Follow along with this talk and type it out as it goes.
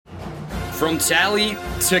From Tally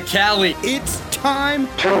to Cali, It's time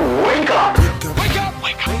to wake up. Wake up!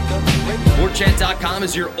 Wake up! WarChant.com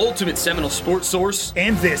is your ultimate Seminole sports source.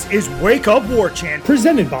 And this is Wake Up War Chant,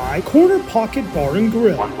 presented by Corner Pocket Bar and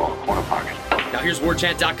Grill. One ball, corner pocket. Now here's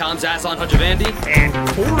WarChant.com's Aslan Hajavandi And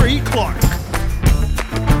Corey Clark.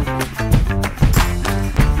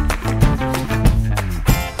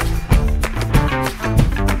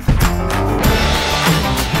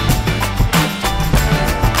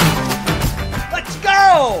 Let's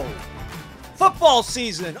go! Football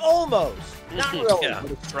season, almost. Not really. Yeah,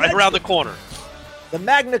 but it's right around the corner. The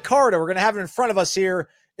Magna Carta, we're going to have it in front of us here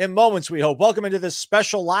in moments, we hope. Welcome into this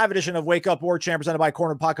special live edition of Wake Up War Chant, presented by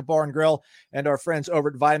Corner Pocket Bar and Grill and our friends over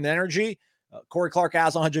at Vitamin Energy. Corey Clark,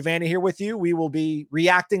 Aslan Hajavandi here with you. We will be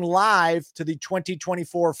reacting live to the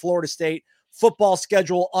 2024 Florida State football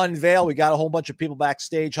schedule unveil. We got a whole bunch of people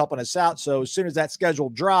backstage helping us out. So as soon as that schedule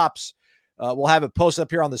drops, we'll have it posted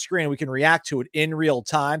up here on the screen. We can react to it in real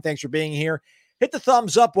time. Thanks for being here. Hit the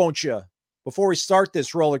thumbs up, won't you? Before we start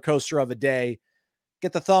this roller coaster of a day,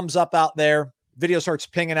 get the thumbs up out there. Video starts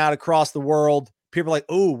pinging out across the world. People are like,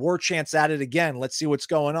 "Oh, War Chant's at it again. Let's see what's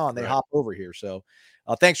going on." They hop over here. So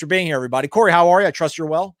thanks for being here, everybody. Corey, how are you? I trust you're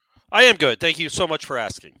well. I am good. Thank you so much for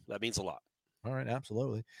asking. That means a lot. All right,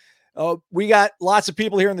 absolutely. We got lots of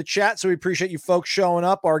people here in the chat, so we appreciate you folks showing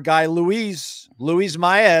up. Our guy Luis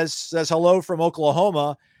Maez says hello from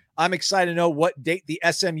Oklahoma. I'm excited to know what date the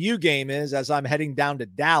SMU game is as I'm heading down to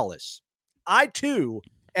Dallas. I too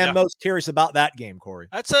am most curious about that game, Corey.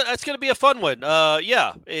 That's going to be a fun one.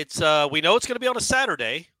 It's we know it's going to be on a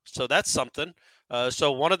Saturday, so that's something.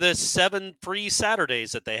 So one of the 7 free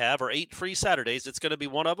Saturdays that they have, or 8 free Saturdays, it's going to be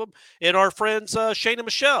one of them. And our friends Shane and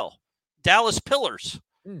Michelle, Dallas Pillars,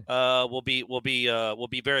 will be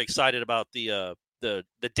very excited about the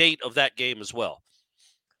date of that game as well.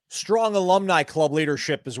 Strong alumni club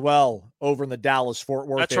leadership as well over in the Dallas-Fort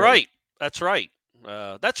Worth That's area. right. That's right.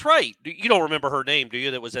 That's right. You don't remember her name, do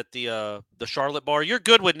you? That was at the Charlotte bar. You're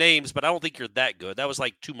good with names, but I don't think you're that good. That was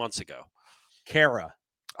like 2 months ago. Kara.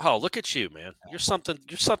 Oh, look at you, man! You're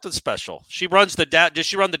something special. She runs the Does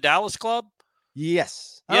she run the Dallas club?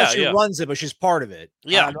 Yes. I don't know if she runs it, but she's part of it.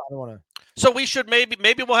 Yeah. I don't want to. So we should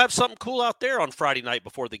maybe we'll have something cool out there on Friday night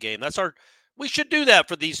before the game. We should do that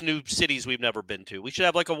for these new cities we've never been to. We should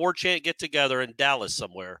have like a War Chant get together in Dallas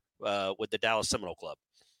somewhere with the Dallas Seminole Club.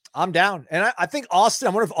 I'm down. And I think Austin,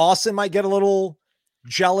 I wonder if Austin might get a little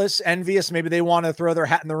jealous, envious. Maybe they want to throw their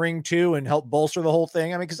hat in the ring too and help bolster the whole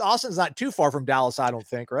thing. I mean, because Austin's not too far from Dallas, I don't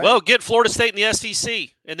think, right? Well, get Florida State in the SEC,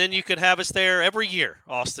 and then you could have us there every year,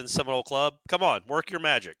 Austin Seminole Club. Come on, work your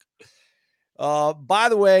magic. By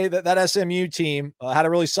the way, that SMU team had a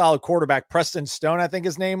really solid quarterback, Preston Stone, I think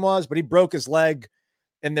his name was, but he broke his leg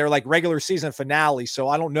in their like regular season finale. So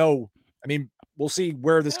I don't know. I mean, we'll see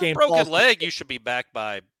where this game broken falls. Leg, you should be back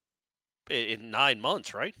in 9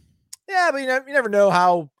 months, right? Yeah, but you never know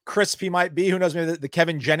how crisp he might be. Who knows? Maybe the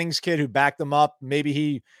Kevin Jennings kid who backed him up, maybe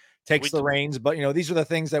he takes the reins. But these are the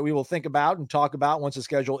things that we will think about and talk about once the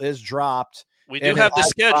schedule is dropped. We do have the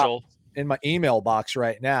schedule in my email box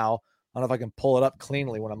right now. I don't know if I can pull it up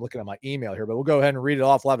cleanly when I'm looking at my email here, but we'll go ahead and read it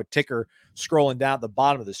off. We'll have a ticker scrolling down at the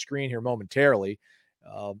bottom of the screen here momentarily.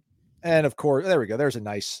 And of course, there we go. There's a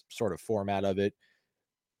nice sort of format of it.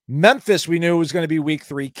 Memphis, we knew was going to be week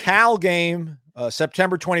 3. Cal game,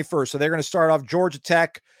 September 21st. So they're going to start off Georgia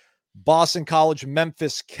Tech, Boston College,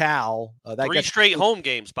 Memphis, Cal. 3 straight home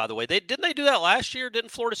games, by the way. Didn't they do that last year?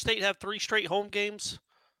 Didn't Florida State have 3 straight home games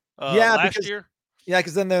last year? Yeah,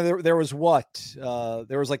 because then there was what?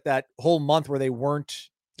 There was like that whole month where they weren't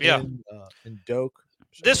in Doak.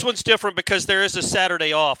 So. This one's different because there is a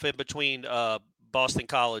Saturday off in between Boston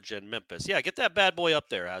College and Memphis. Yeah, get that bad boy up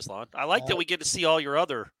there, Aslan. I like that we get to see all your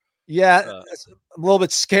other. Yeah, I'm a little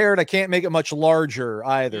bit scared. I can't make it much larger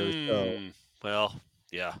either. So. Well,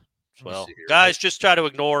 yeah. Well, guys, just try to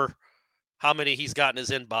ignore how many he's got in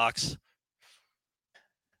his inbox.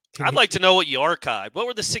 I'd like to know what you archived. What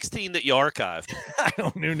were the 16 that you archived? I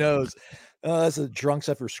don't know. Who knows? That's a drunk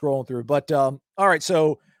stuff you're scrolling through. But all right,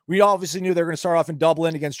 so we obviously knew they were going to start off in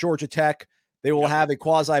Dublin against Georgia Tech. They will have a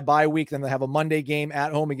quasi-bye week. Then they have a Monday game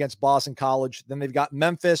at home against Boston College. Then they've got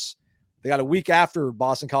Memphis. They got a week after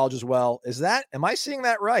Boston College as well. Am I seeing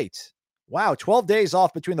that right? Wow, 12 days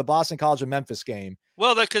off between the Boston College and Memphis game.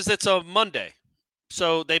 Well, because it's a Monday.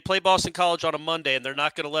 So they play Boston College on a Monday, and they're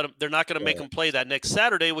not going to let them. They're not going to make them play that next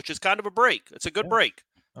Saturday, which is kind of a break. It's a good break.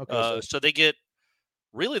 Okay. So they get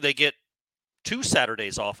 2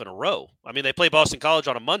 Saturdays off in a row. I mean, they play Boston College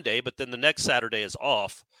on a Monday, but then the next Saturday is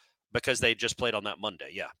off because they just played on that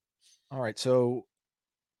Monday. Yeah. All right. So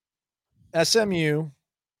SMU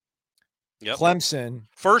Yep. Clemson.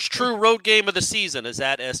 First true road game of the season is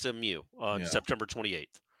at SMU on September 28th.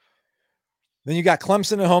 Then you got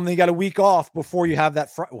Clemson at home. Then you got a week off before you have that.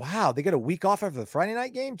 Wow, they get a week off after the Friday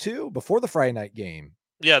night game too, before the Friday night game.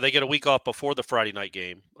 Yeah, they get a week off before the Friday night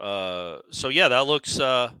game. So yeah, that looks.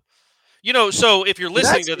 So if you're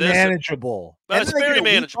listening to this, manageable. That's very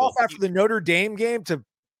manageable. Off after the Notre Dame game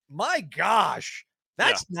my gosh,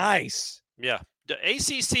 that's nice. Yeah. The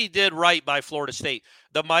ACC did right by Florida State.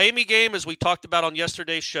 The Miami game, as we talked about on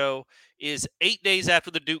yesterday's show, is 8 days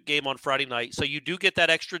after the Duke game on Friday night. So you do get that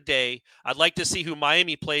extra day. I'd like to see who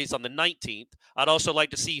Miami plays on the 19th. I'd also like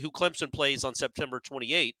to see who Clemson plays on September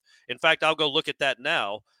 28th. In fact, I'll go look at that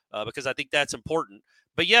now because I think that's important.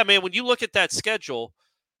 But yeah, man, when you look at that schedule,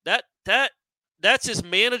 that's as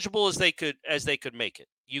manageable as they could make it.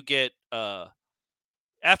 You get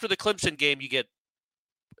after the Clemson game, you get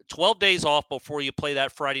 12 days off before you play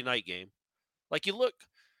that Friday night game. Like you're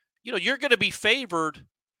going to be favored.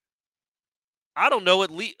 I don't know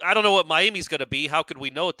what Miami's going to be. How could we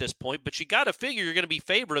know at this point? But you got to figure you're going to be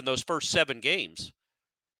favored in those first 7 games.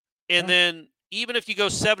 And then even if you go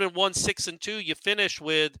 7-1, 6-2, you finish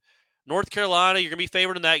with North Carolina. You're going to be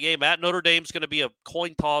favored in that game. At Notre Dame's going to be a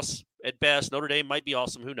coin toss at best. Notre Dame might be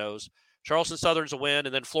awesome. Who knows? Charleston Southern's a win.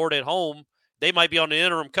 And then Florida at home, they might be on an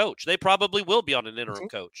interim coach. They probably will be on an interim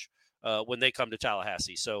coach when they come to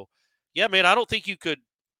Tallahassee. So, yeah, man, I don't think you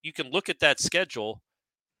can look at that schedule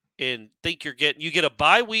and think you get a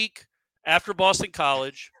bye week after Boston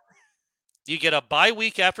College, you get a bye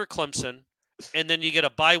week after Clemson, and then you get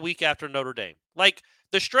a bye week after Notre Dame. Like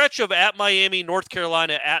the stretch of at Miami, North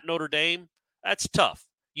Carolina, at Notre Dame, that's tough.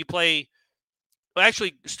 You play,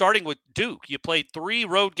 actually starting with Duke, you play 3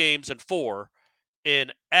 road games and 4,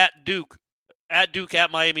 and at Duke,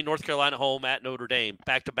 at Miami, North Carolina, home, at Notre Dame,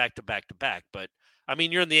 back to back to back to back. But I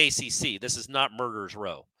mean, you're in the ACC. This is not murderer's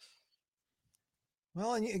row.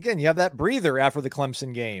 Well, and again, you have that breather after the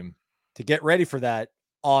Clemson game to get ready for that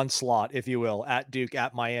onslaught, if you will, at Duke,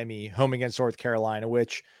 at Miami, home against North Carolina,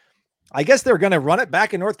 which I guess they're going to run it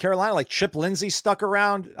back in North Carolina. Like Chip Lindsey stuck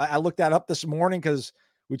around. I looked that up this morning because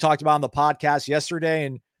we talked about on the podcast yesterday,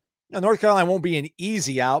 and North Carolina won't be an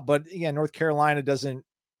easy out, but again, North Carolina doesn't,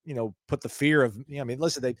 put the fear of,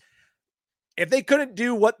 listen, if they couldn't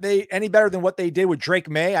do any better than what they did with Drake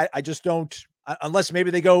May, I just don't, unless maybe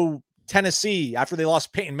they go Tennessee after they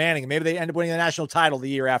lost Peyton Manning, and maybe they end up winning the national title the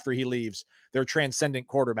year after he leaves, their transcendent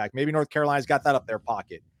quarterback. Maybe North Carolina's got that up their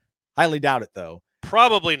pocket. Highly doubt it though.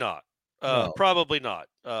 Probably not. No. Probably not.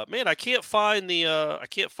 Man, I can't find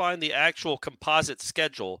the actual composite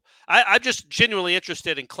schedule. I'm just genuinely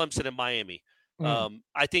interested in Clemson and Miami.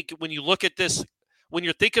 I think when you look at this, when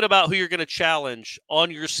you're thinking about who you're going to challenge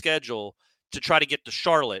on your schedule to try to get to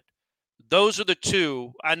Charlotte, those are the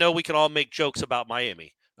two. I know we can all make jokes about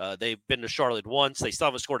Miami. They've been to Charlotte once. They still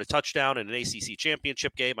haven't scored a touchdown in an ACC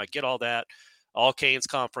championship game. I get all that, all Canes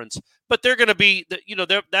conference. But they're going to be,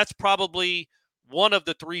 that's probably one of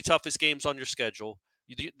the 3 toughest games on your schedule.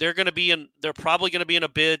 They're probably going to be in a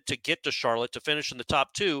bid to get to Charlotte to finish in the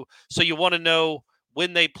top 2. So you want to know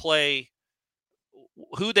when they play,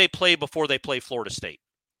 who they play before they play Florida State.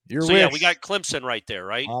 Yeah, we got Clemson right there,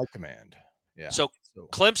 right? High command. Yeah. So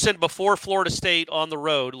Clemson before Florida State on the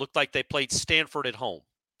road looked like they played Stanford at home.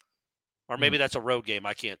 Or maybe that's a road game.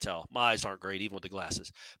 I can't tell. My eyes aren't great, even with the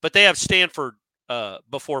glasses. But they have Stanford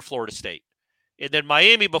before Florida State. And then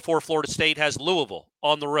Miami before Florida State has Louisville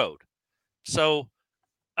on the road. So,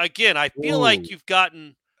 again, I feel like you've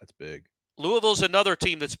gotten – that's big. Louisville's another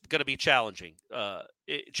team that's going to be challenging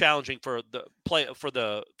for the play for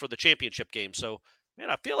the championship game. So, man,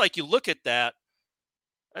 I feel like you look at that.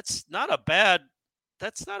 That's not a bad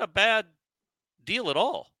deal at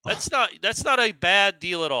all. That's not a bad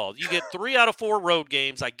deal at all. You get 3 out of 4 road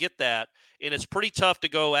games. I get that, and it's pretty tough to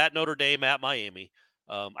go at Notre Dame, at Miami.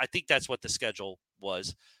 I think that's what the schedule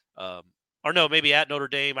was. Or no, maybe at Notre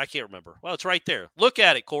Dame. I can't remember. Well, it's right there. Look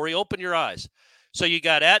at it, Corey. Open your eyes. So you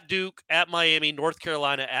got at Duke, at Miami, North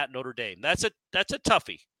Carolina, at Notre Dame. That's a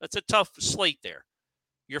toughie. That's a tough slate there.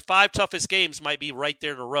 Your 5 toughest games might be right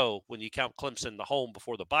there in a row when you count Clemson the home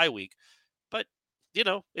before the bye week. But,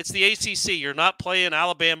 it's the ACC. You're not playing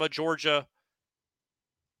Alabama, Georgia,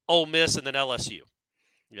 Ole Miss, and then LSU.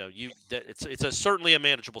 It's certainly a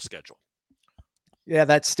manageable schedule. Yeah,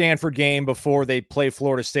 that Stanford game before they play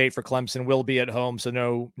Florida State for Clemson will be at home, so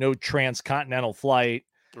no transcontinental flight.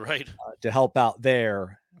 Right. To help out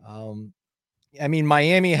there. I mean,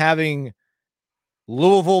 Miami having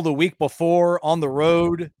Louisville the week before on the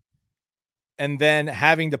road and then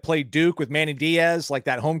having to play Duke with Manny Diaz, like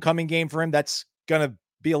that homecoming game for him, that's going to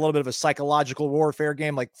be a little bit of a psychological warfare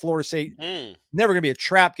game. Like Florida State, never going to be a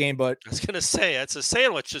trap game, but I was going to say it's a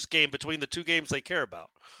sandwich this game between the two games they care about.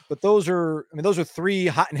 But those are 3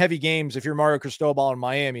 hot and heavy games if you're Mario Cristobal in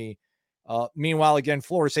Miami. Meanwhile, again,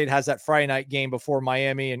 Florida State has that Friday night game before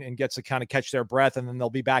Miami and gets to kind of catch their breath, and then they'll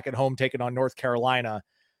be back at home taking on North Carolina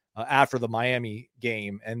after the Miami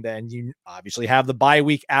game. And then you obviously have the bye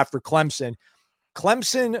week after Clemson.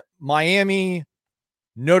 Clemson, Miami,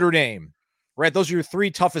 Notre Dame, right? Those are your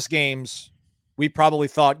 3 toughest games we probably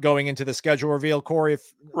thought going into the schedule reveal, Corey, if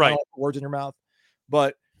I don't have words in your mouth.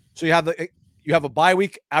 But so you have a bye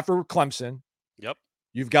week after Clemson. Yep.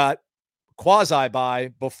 You've got quasi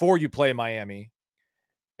bye before you play Miami.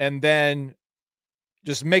 And then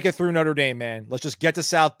just make it through Notre Dame, man. Let's just get to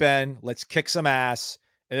South Bend. Let's kick some ass.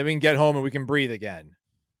 And then we can get home and we can breathe again.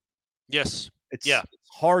 Yes. It's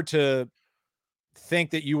hard to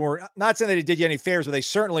think that you were not saying that they did you any favors, but they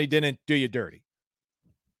certainly didn't do you dirty.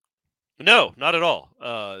 No, not at all.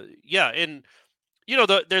 And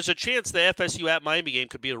there's a chance the FSU at Miami game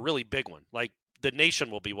could be a really big one. Like the nation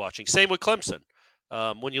will be watching. Same with Clemson.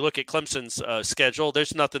 When you look at Clemson's schedule,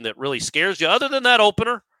 there's nothing that really scares you other than that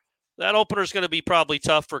opener. That opener is going to be probably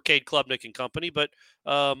tough for Cade Klubnik and company. But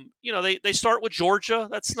they start with Georgia.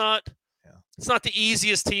 It's not the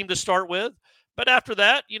easiest team to start with. But after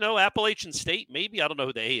that, Appalachian State, maybe, I don't know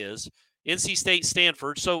who the A is, NC State,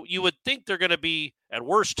 Stanford. So you would think they're going to be at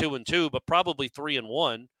worst 2-2, but probably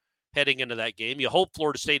 3-1 heading into that game. You hope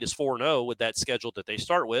Florida State is 4-0 with that schedule that they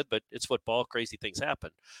start with, but it's football. Crazy things happen.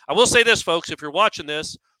 I will say this, folks, if you're watching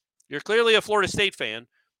this, you're clearly a Florida State fan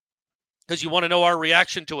because you want to know our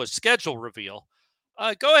reaction to a schedule reveal.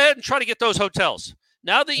 Go ahead and try to get those hotels.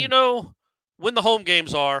 Now that you know when the home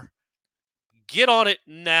games are, get on it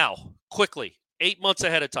now, quickly. 8 months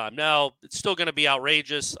ahead of time. Now, it's still going to be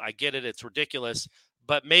outrageous. I get it. It's ridiculous.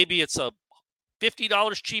 But maybe it's a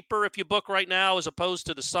 $50 cheaper if you book right now as opposed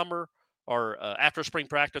to the summer or after spring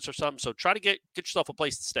practice or something. So try to get yourself a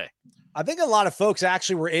place to stay. I think a lot of folks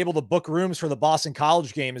actually were able to book rooms for the Boston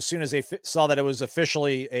College game as soon as they saw that it was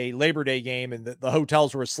officially a Labor Day game and the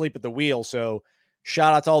hotels were asleep at the wheel. So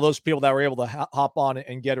shout out to all those people that were able to hop on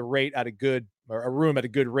and get a room at a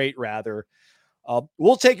good rate rather.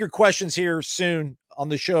 We'll take your questions here soon on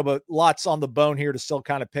the show, but lots on the bone here to still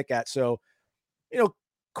kind of pick at. So,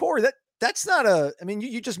 Corey, that's not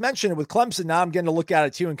you just mentioned it with Clemson. Now I'm getting to look at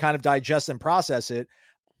it too and kind of digest and process it.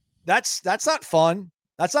 That's not fun.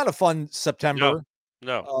 That's not a fun September.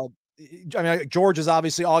 No. Georgia's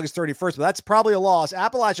obviously August 31st, but that's probably a loss.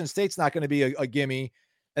 Appalachian State's not going to be a gimme.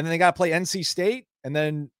 And then they got to play NC State and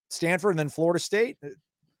then Stanford and then Florida State.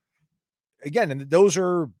 Again, and those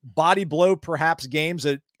are body blow, perhaps games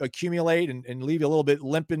that accumulate and leave you a little bit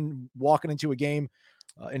limping walking into a game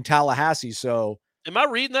in Tallahassee. So, am I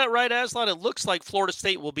reading that right, Aslan? It looks like Florida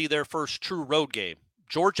State will be their first true road game.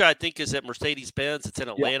 Georgia, I think, is at Mercedes-Benz. It's in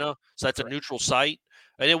Atlanta, so that's a neutral site,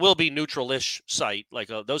 and it will be neutral-ish site. Like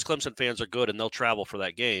those Clemson fans are good, and they'll travel for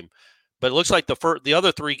that game. But it looks like the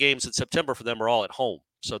other 3 games in September for them are all at home,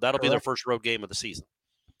 so that'll be their first road game of the season.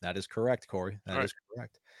 That is correct, Corey. That is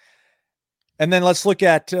correct. And then let's look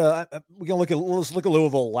at let's look at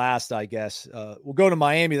Louisville last, I guess. We'll go to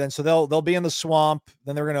Miami then. So they'll be in the Swamp.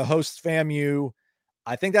 Then they're going to host FAMU.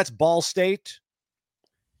 I think that's Ball State.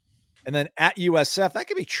 And then at USF, that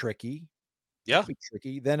could be tricky. Yeah, be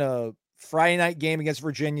tricky. Then a Friday night game against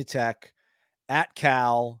Virginia Tech at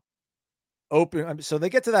Cal. Open. So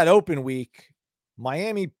they get to that open week.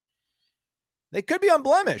 Miami, they could be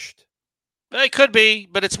unblemished. They could be,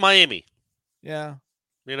 but it's Miami. Yeah.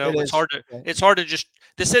 It's hard to just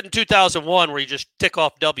this isn't 2001 where you just tick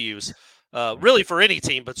off W's, really for any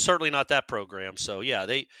team, but certainly not that program. So yeah,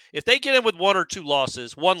 if they get in with 1 or 2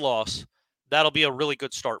 losses, 1 loss, that'll be a really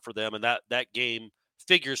good start for them, and that game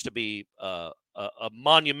figures to be a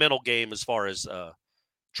monumental game as far as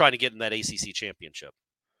trying to get in that ACC championship.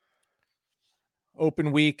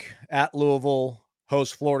 Open week at Louisville,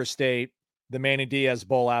 host Florida State, the Manny Diaz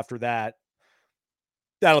Bowl after that.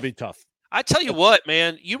 That'll be tough. I tell you what,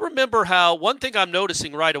 man, you remember how one thing I'm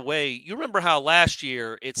noticing right away, you remember how last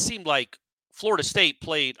year it seemed like Florida State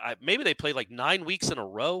played, maybe they played like 9 weeks in a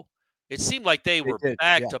row. It seemed like they were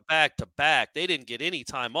back to back to back. They didn't get any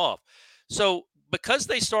time off. So because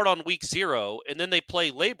they start on week 0 and then they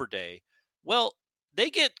play Labor Day, well,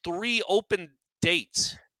 they get 3 open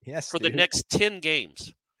dates for the next 10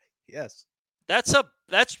 games. Yes.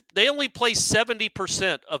 They only play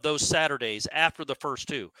 70% of those Saturdays after the first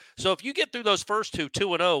 2. So if you get through those first 2,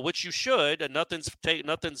 2-0, which you should, and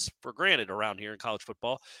nothing's for granted around here in college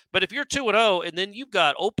football. But if you're 2-0 and then you've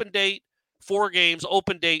got open date, 4 games,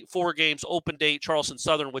 open date, 4 games, open date, Charleston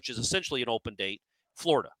Southern, which is essentially an open date,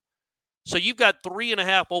 Florida. So you've got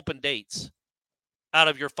 3.5 open dates out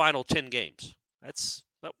of your final 10 games.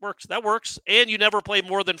 That works. That works. And you never play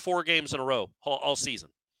more than 4 games in a row all season.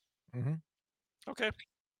 Mm-hmm. Okay.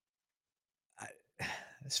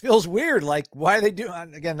 This feels weird. Like, why are they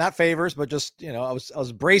doing, again, not favors, but just, I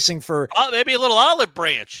was bracing for Maybe a little olive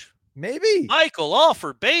branch. maybe. Michael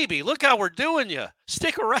Alford, baby, look how we're doing you.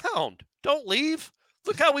 Stick around. Don't leave.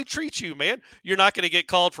 Look how we treat you, man. You're not going to get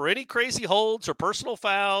called for any crazy holds or personal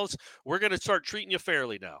fouls. We're going to start treating you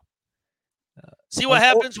fairly now. See what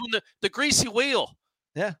happens when the greasy wheel.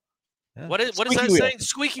 Yeah. What is that wheel. saying?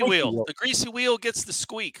 Squeaky wheel. The greasy wheel gets the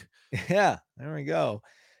squeak. Yeah, there we go.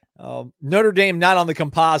 Notre Dame not on the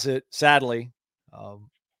composite, sadly,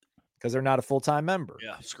 because they're not a full-time member.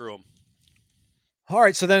 Yeah, screw them. All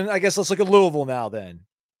right, so then I guess let's look at Louisville now then.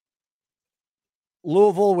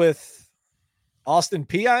 Louisville with Austin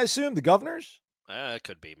Peay, I assume, the Governors? It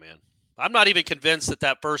could be, man. I'm not even convinced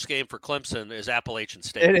that first game for Clemson is Appalachian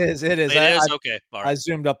State. It is. It is? Okay. All right. I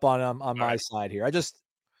zoomed up on my side here.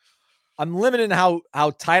 I'm limited in how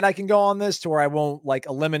tight I can go on this to where I won't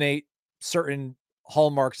eliminate certain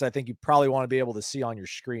hallmarks I think you probably want to be able to see on your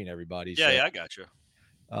screen, everybody. Yeah, I got you.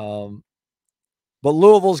 But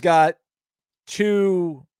Louisville's got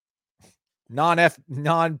 2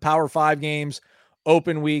 non-Power 5 games,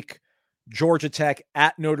 open week, Georgia Tech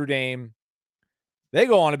at Notre Dame. They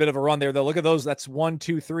go on a bit of a run there, though. Look at those. That's 1,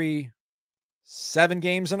 2, 3, 7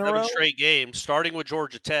 games in a row. 7 straight games, starting with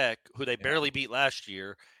Georgia Tech, who they barely beat last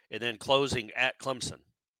year, and then closing at Clemson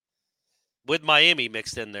with Miami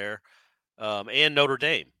mixed in there, and Notre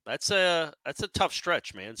Dame. That's a tough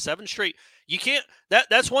stretch, man. 7 straight. You can't.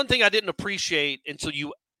 That's one thing I didn't appreciate until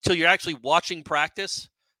you're actually watching practice,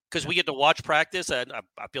 because we get to watch practice, and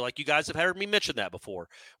I feel like you guys have heard me mention that before.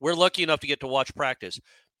 We're lucky enough to get to watch practice.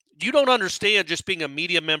 You don't understand just being a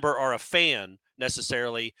media member or a fan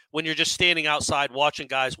necessarily when you're just standing outside watching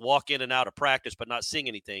guys walk in and out of practice but not seeing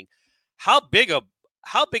anything. How big a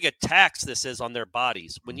tax this is on their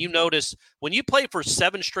bodies. When you notice, when you play for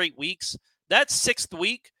 7 straight weeks, that 6th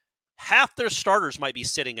week, half their starters might be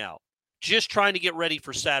sitting out, just trying to get ready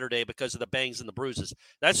for Saturday because of the bangs and the bruises.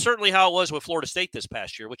 That's certainly how it was with Florida State this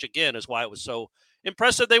past year, which again is why it was so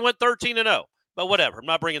impressive. They went 13-0, but whatever. I'm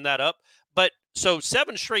not bringing that up. But so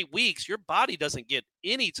 7 straight weeks, your body doesn't get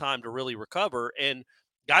any time to really recover, and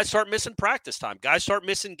guys start missing practice time. Guys start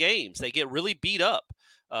missing games. They get really beat up.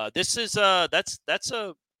 This is that's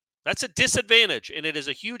a disadvantage, and it is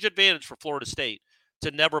a huge advantage for Florida State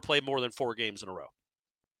to never play more than 4 games in a row.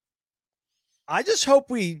 I just hope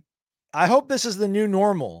I hope this is the new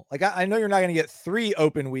normal. Like, I know you're not going to get 3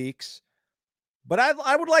 open weeks, but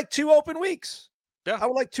I would like 2 open weeks. Yeah, I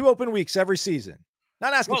would like 2 open weeks every season.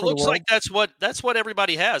 Not asking for the world. It looks like that's what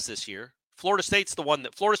everybody has this year. Florida State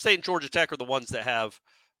and Georgia Tech are the ones that have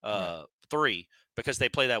 3 because they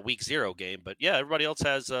play that week 0 game. But yeah, everybody else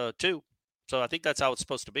has 2. So I think that's how it's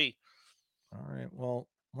supposed to be. All right. Well,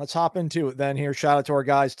 let's hop into it then here. Shout out to our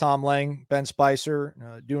guys, Tom Lang, Ben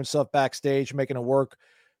Spicer, doing stuff backstage, making it work.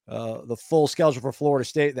 The full schedule for Florida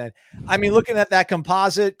State then. I mean, looking at that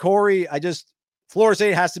composite, Corey, Florida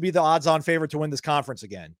State has to be the odds-on favorite to win this conference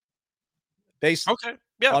again. Looking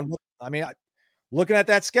at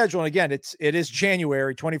that schedule, and again, it is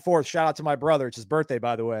January 24th. Shout out to my brother. It's his birthday,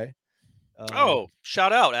 by the way.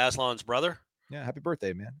 Shout out Aslan's brother. Yeah, happy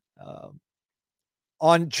birthday, man.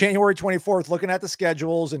 On January 24th, looking at the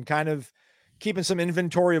schedules and kind of keeping some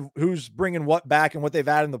inventory of who's bringing what back and what they've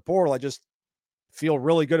added in the portal, I just feel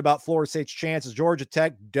really good about Florida State's chances. Georgia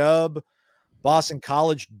Tech, dub. Boston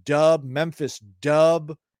College, dub. Memphis,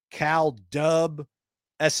 dub. Cal, dub.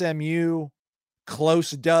 SMU,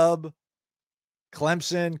 close dub.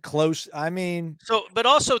 Clemson, close. But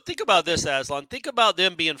also think about this, Aslan. Think about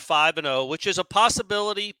them being 5-0, which is a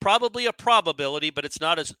possibility, probably a probability, but it's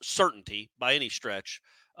not a certainty by any stretch,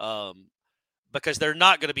 because they're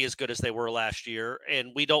not going to be as good as they were last year,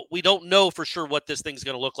 and we don't know for sure what this thing's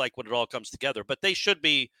going to look like when it all comes together. But they should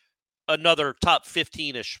be another top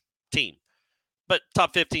 15-ish team. But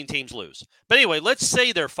top 15 teams lose. But anyway, let's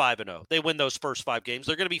say they're 5-0. They win those first 5 games.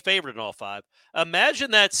 They're going to be favored in all 5.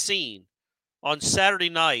 Imagine that scene on Saturday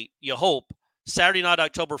night, you hope, Saturday night,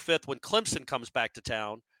 October 5th, when Clemson comes back to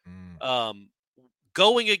town,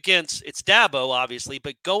 going against, it's Dabo, obviously,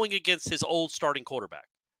 but going against his old starting quarterback.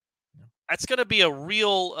 That's going to be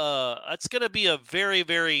that's going to be a very,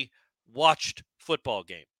 very watched football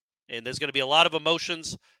game. And there's going to be a lot of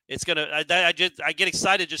emotions. It's going to, I get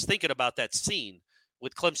excited just thinking about that scene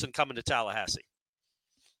with Clemson coming to Tallahassee.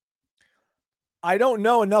 I don't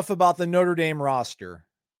know enough about the Notre Dame roster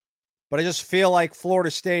but I just feel like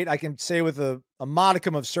Florida State, I can say with a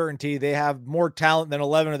modicum of certainty, they have more talent than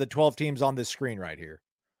 11 of the 12 teams on this screen right here.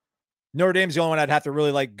 Notre Dame's the only one I'd have to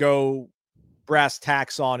really like go brass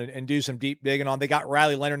tacks on and do some deep digging on. They got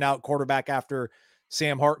Riley Leonard now at quarterback after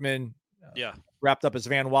Sam Hartman wrapped up his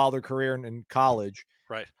Van Wilder career in college.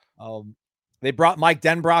 Right. They brought Mike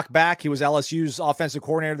Denbrock back. He was LSU's offensive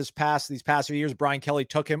coordinator these past few years. Brian Kelly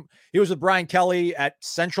took him. He was with Brian Kelly at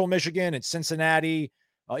Central Michigan and Cincinnati,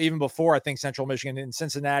 even before I think Central Michigan in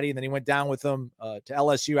Cincinnati. And then he went down with them to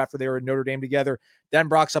LSU after they were in Notre Dame together.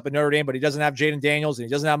 Denbrock's up at Notre Dame, but he doesn't have Jaden Daniels and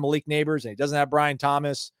he doesn't have Malik Neighbors and he doesn't have Brian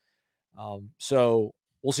Thomas. So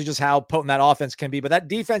we'll see just how potent that offense can be. But that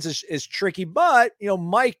defense is tricky. But,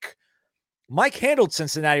 Mike handled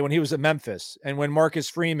Cincinnati when he was at Memphis and when Marcus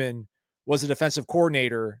Freeman was a defensive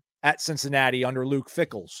coordinator at Cincinnati under Luke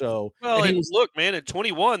Fickell. So, look, man, in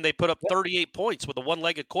 21, they put up 38 points with a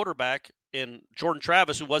one-legged quarterback in Jordan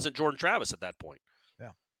Travis, who wasn't Jordan Travis at that point.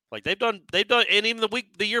 Yeah. Like they've done, and even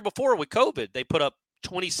the year before with COVID, they put up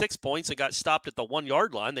 26 points and got stopped at the 1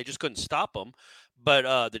 yard line. They just couldn't stop them,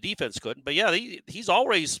 but the defense couldn't. But yeah, he's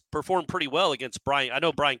always performed pretty well against Brian. I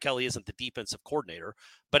know Brian Kelly isn't the defensive coordinator,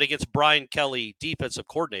 but against Brian Kelly defensive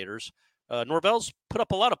coordinators, Norvell's put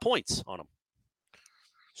up a lot of points on him.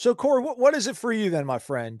 So, Corey, what is it for you then, my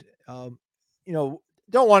friend?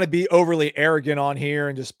 Don't want to be overly arrogant on here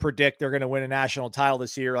and just predict they're going to win a national title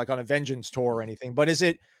this year, like on a vengeance tour or anything. But is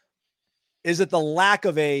it the lack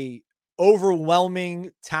of a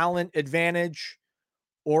overwhelming talent advantage,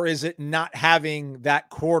 or is it not having that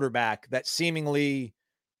quarterback that seemingly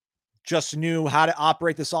just knew how to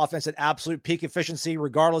operate this offense at absolute peak efficiency,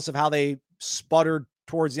 regardless of how they sputtered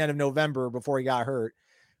towards the end of November before he got hurt?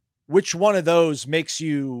 Which one of those makes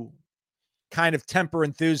you kind of temper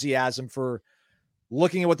enthusiasm for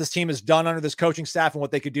looking at what this team has done under this coaching staff and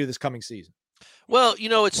what they could do this coming season? Well,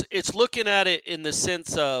 it's looking at it in the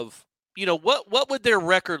sense of, what would their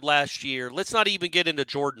record last year? Let's not even get into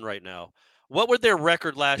Jordan right now. What would their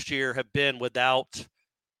record last year have been without,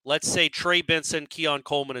 let's say, Trey Benson, Keon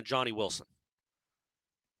Coleman, and Johnny Wilson?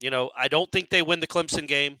 I don't think they win the Clemson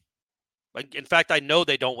game. In fact, I know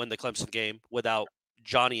they don't win the Clemson game without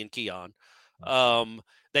Johnny and Keon.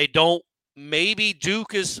 They don't. Maybe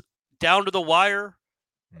Duke is down to the wire.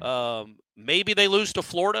 Maybe they lose to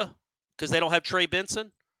Florida because they don't have Trey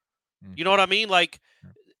Benson. You know what I mean?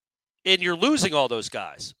 And you're losing all those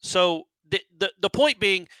guys. So the point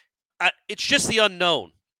being, it's just the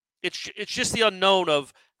unknown. It's just the unknown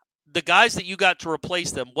of the guys that you got to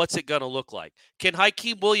replace them. What's it going to look like? Can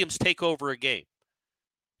Hakeem Williams take over a game?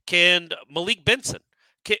 Can Malik Benson?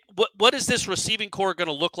 What is this receiving core going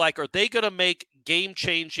to look like? Are they going to make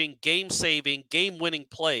game-changing, game-saving, game-winning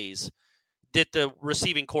plays that the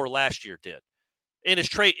receiving core last year did? And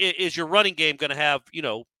is your running game going to have,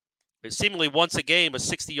 seemingly once a game, a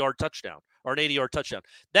 60-yard touchdown or an 80-yard touchdown?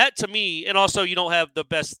 That, to me, and also you don't have the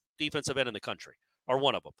best defensive end in the country, or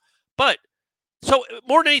one of them. But, so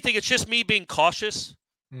more than anything, it's just me being cautious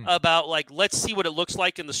about, let's see what it looks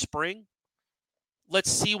like in the spring. Let's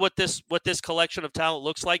see what this collection of talent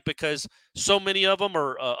looks like, because so many of them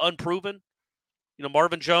are unproven.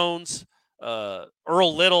 Marvin Jones,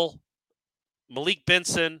 Earl Little, Malik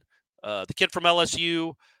Benson, the kid from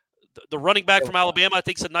LSU, the running back from Alabama. I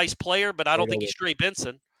think is a nice player, but I don't think he's Trey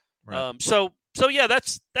Benson. Right. So yeah,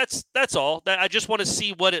 that's all. I just want to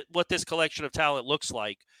see what this collection of talent looks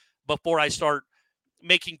like before I start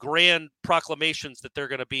making grand proclamations that they're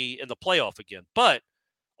going to be in the playoff again. But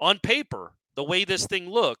on paper, the way this thing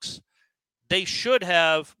looks, they should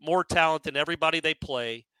have more talent than everybody they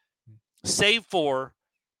play, save for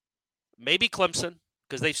maybe Clemson,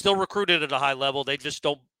 because they've still recruited at a high level. They just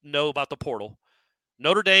don't know about the portal.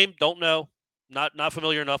 Notre Dame, don't know. Not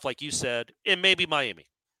familiar enough, like you said. And maybe Miami.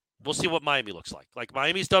 We'll see what Miami looks like.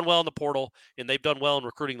 Miami's done well in the portal, and they've done well in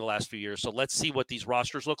recruiting the last few years. So let's see what these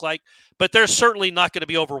rosters look like. But they're certainly not going to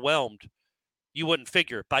be overwhelmed, you wouldn't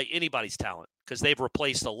figure, by anybody's talent, because they've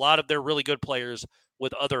replaced a lot of their really good players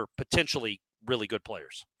with other potentially really good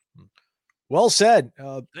players. Well said.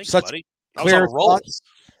 Thanks, such buddy. clear thoughts,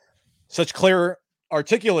 such clear,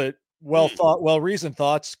 articulate, well thought, well reasoned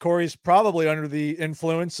thoughts. Corey's probably under the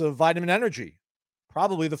influence of vitamin energy,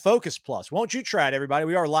 probably the Focus Plus. Won't you try it, everybody?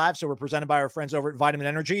 We are live, so we're presented by our friends over at Vitamin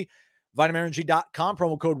Energy. VitaminEnergy.com,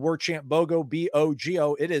 promo code WarChampBOGO,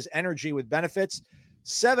 BOGO. It is energy with benefits.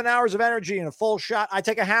 7 hours of energy in a full shot. I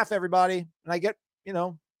take a half, everybody, and I get,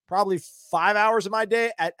 probably 5 hours of my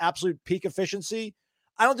day at absolute peak efficiency.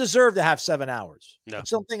 I don't deserve to have 7 hours. No. I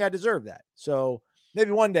don't think I deserve that. So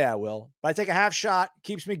maybe one day I will. But I take a half shot,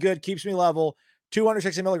 keeps me good, keeps me level.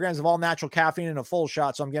 260 milligrams of all natural caffeine in a full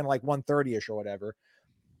shot, so I'm getting 130-ish or whatever.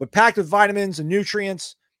 but packed with vitamins and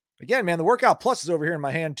nutrients. Again, man, the Workout Plus is over here in my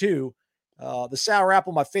hand too. The sour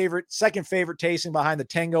apple, my second favorite tasting behind the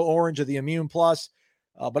Tango Orange of the Immune Plus.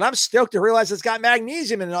 But I'm stoked to realize it's got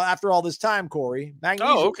magnesium in it after all this time, Corey.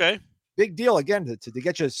 Magnesium, okay. big deal again to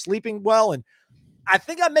get you sleeping well. And I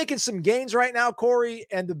think I'm making some gains right now, Corey.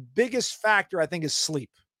 And the biggest factor I think is sleep.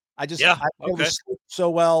 I able to sleep so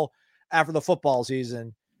well after the football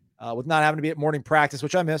season with not having to be at morning practice,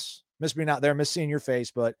 which I miss being out there, miss seeing your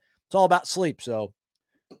face, but it's all about sleep. So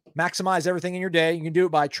maximize everything in your day. You can do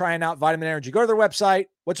it by trying out Vitamin Energy. Go to their website.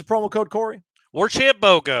 What's the promo code, Corey? WarChant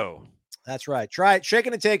BOGO. That's right. Try it. Shake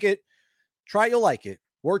it and take it. Try it. You'll like it.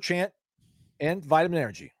 WarChant and Vitamin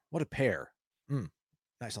Energy. What a pair.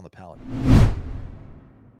 Nice on the palate.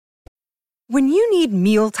 When you need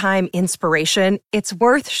mealtime inspiration, it's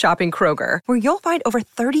worth shopping Kroger, where you'll find over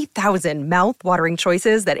 30,000 mouth-watering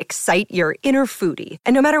choices that excite your inner foodie.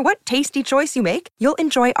 And no matter what tasty choice you make, you'll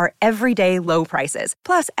enjoy our everyday low prices,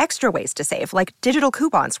 plus extra ways to save, like digital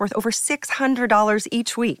coupons worth over $600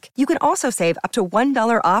 each week. You can also save up to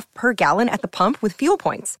 $1 off per gallon at the pump with fuel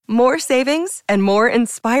points. More savings and more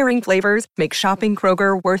inspiring flavors make shopping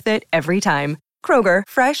Kroger worth it every time. Kroger,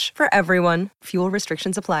 fresh for everyone. Fuel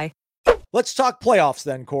restrictions apply. Let's talk playoffs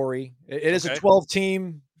then, Corey. It is a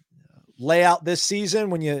 12-team layout this season.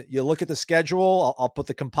 When you look at the schedule, I'll put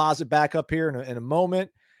the composite back up here in a moment.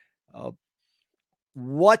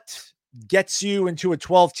 What gets you into a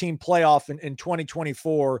 12-team playoff in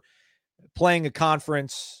 2024 playing a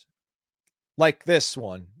conference like this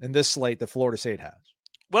one in this slate that Florida State has?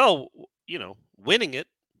 Well, winning it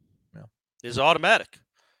is automatic.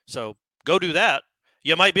 So go do that.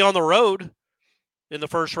 You might be on the road in the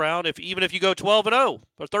first round. Even if you go 12-0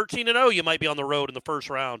 or 13-0, you might be on the road in the first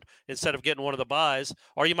round instead of getting one of the byes,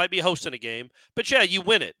 or you might be hosting a game. But yeah, you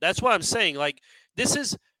win it. That's what I'm saying. Like,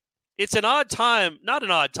 it's an odd time, not an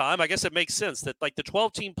odd time. I guess it makes sense that like the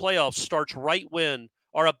 12-team playoffs starts right when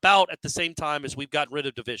or about at the same time as we've gotten rid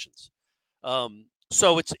of divisions.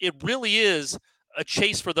 So it really is a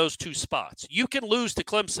chase for those two spots. You can lose to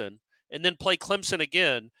Clemson and then play Clemson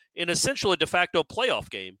again in essentially a de facto playoff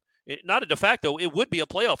game. Not a de facto, it would be a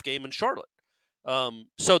playoff game in Charlotte.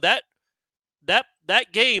 So that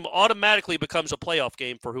game automatically becomes a playoff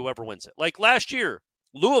game for whoever wins it. Like last year,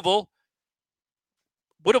 Louisville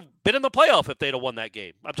would have been in the playoff if they'd have won that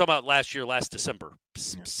game. I'm talking about last December,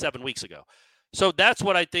 7 weeks ago. So that's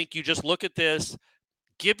what I think. You just look at this,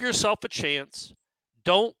 give yourself a chance.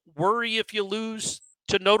 Don't worry if you lose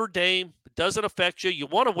to Notre Dame. It doesn't affect you. You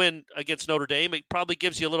want to win against Notre Dame. It probably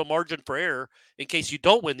gives you a little margin for error in case you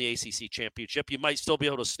don't win the ACC championship. You might still be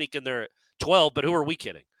able to sneak in there at 12, but who are we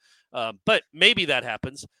kidding? But maybe that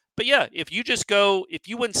happens. But yeah, if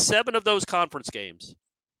you win 7 of those conference games,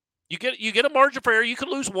 you get a margin for error. You could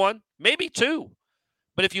lose 1, maybe 2.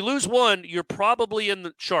 But if you lose 1, you're probably in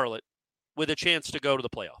Charlotte with a chance to go to the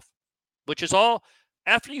playoff, which is all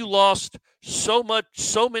after you lost so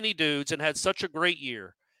many dudes and had such a great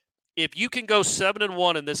year. If you can go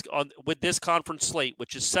 7-1 with this conference slate,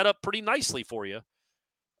 which is set up pretty nicely for you,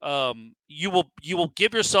 you will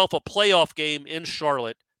give yourself a playoff game in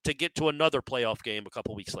Charlotte to get to another playoff game a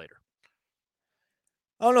couple weeks later.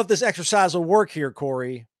 I don't know if this exercise will work here,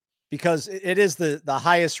 Corey, because it is the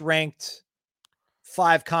highest ranked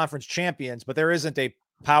 5 conference champions, but there isn't a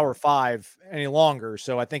Power 5 any longer.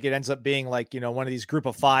 So I think it ends up being like, one of these group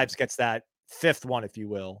of 5s gets that 5th one, if you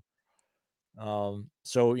will.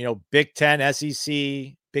 So, Big 10, SEC,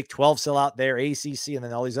 Big 12 still out there, ACC, and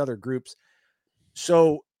then all these other groups.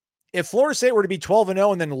 So if Florida State were to be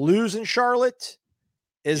 12-0 and then lose in Charlotte,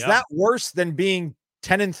 is that worse than being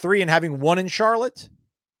 10-3 and having 1 in Charlotte?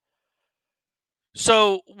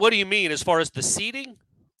 So what do you mean as far as the seeding?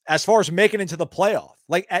 As far as making it into the playoff,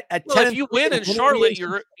 like at 10, if you win in Charlotte,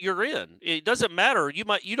 you're in. It doesn't matter. You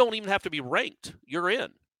don't even have to be ranked. You're in.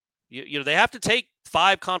 They have to take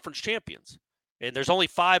 5 conference champions, and there's only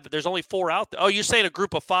 5. There's only 4 out there. Oh, you're saying a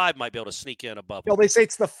group of 5 might be able to sneak in above? They say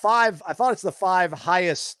it's the 5. I thought it's the 5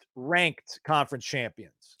 highest ranked conference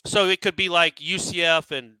champions. So it could be like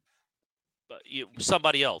UCF and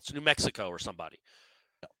somebody else, New Mexico or somebody,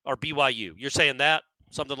 or BYU. You're saying that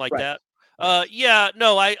something like that?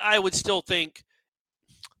 I would still think.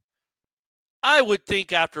 I would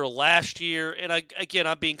think after last year, and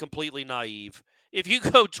I'm being completely naive. If you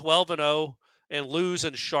go 12-0 and lose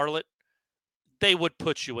in Charlotte, they would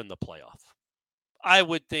put you in the playoff. I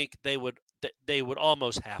would think they would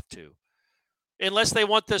almost have to, unless they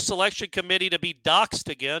want the selection committee to be doxxed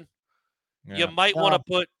again. Yeah. You might want to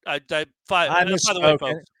put. I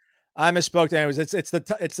misspoke. Anyways, it's the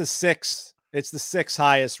 6th. It's the 6th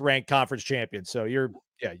highest ranked conference champion. So you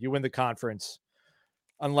win the conference.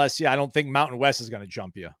 Unless, I don't think Mountain West is going to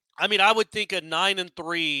jump you. I mean, I would think a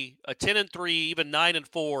 9-3, a 10-3, even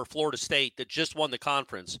 9-4 Florida State that just won the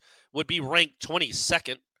conference would be ranked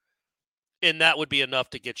 22nd, and that would be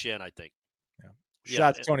enough to get you in, I think. Shout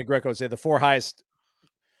out to Tony Greco. Say the 4 highest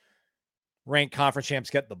ranked conference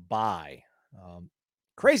champs get the bye.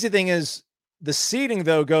 Crazy thing is the seeding,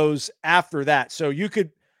 though, goes after that. So you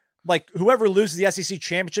could, whoever loses the SEC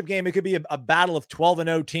championship game, it could be a battle of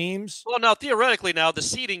 12-0 teams. Well, now theoretically,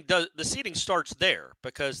 the seeding starts there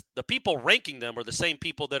because the people ranking them are the same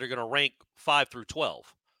people that are going to rank 5 through 12.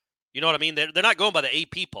 You know what I mean? They're not going by the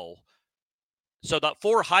AP poll. So the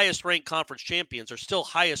 4 highest ranked conference champions are still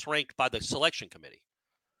highest ranked by the selection committee.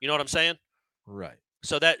 You know what I'm saying? Right.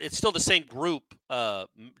 So that it's still the same group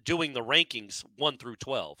doing the rankings 1 through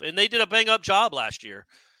 12. And they did a bang-up job last year.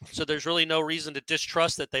 So there's really no reason to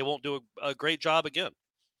distrust that they won't do a great job again.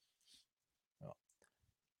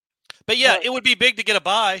 But it would be big to get a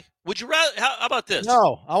bye. Would you rather? How about this?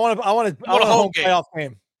 No, I want a home playoff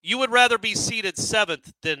game. You would rather be seeded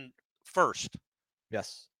 7th than 1st.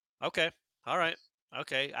 Yes. Okay. All right.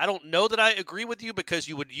 Okay. I don't know that I agree with you because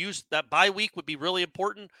you would use that bye week would be really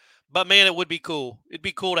important. But man, it would be cool. It'd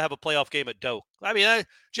be cool to have a playoff game at Doak. I mean,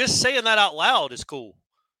 just saying that out loud is cool.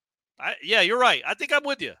 You're right. I think I'm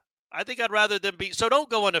with you. I think I'd rather than be. So don't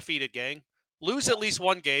go undefeated, gang. Lose at least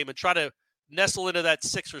one game and try to nestle into that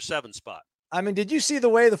 6 or 7 spot. I mean, did you see the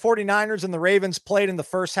way the 49ers and the Ravens played in the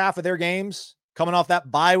first half of their games coming off that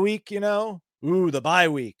bye week, the bye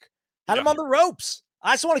week. Had them on the ropes.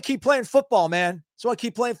 I just want to keep playing football, man. Just want to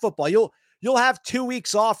keep playing football. You'll have 2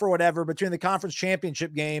 weeks off or whatever between the conference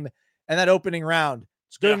championship game and that opening round.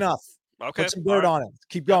 It's good enough. Okay. Put some dirt on it. Let's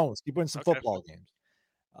keep going. Let's keep winning some football games.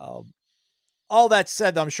 All that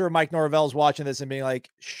said, I'm sure Mike Norvell's watching this and being like,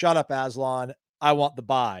 shut up, Aslan. I want the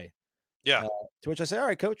bye. Yeah. To which I say, all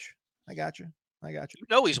right, coach, I got you. You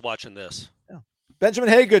know he's watching this. Yeah. Benjamin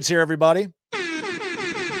Haygood's here, everybody. And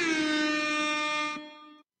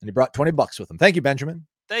he brought $20 with him. Thank you, Benjamin.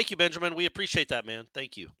 Thank you, Benjamin. We appreciate that, man.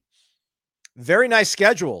 Thank you. Very nice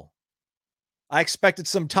schedule. I expected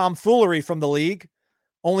some tomfoolery from the league.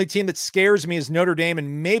 Only team that scares me is Notre Dame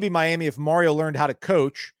and maybe Miami if Mario learned how to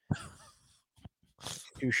coach.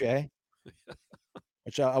 Touche.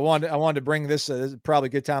 Which I wanted to bring this. This is probably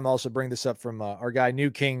a good time to also bring this up from our guy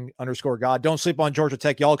New King _God. Don't sleep on Georgia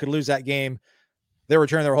Tech. Y'all could lose that game. They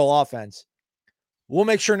return their whole offense. We'll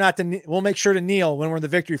make sure to kneel when we're in the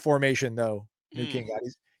victory formation, though. New King God.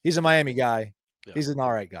 He's a Miami guy. Yeah. He's an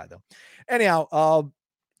all right guy, though. Anyhow,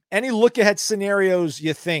 any look ahead scenarios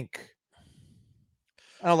you think?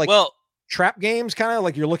 I don't know, trap games, kind of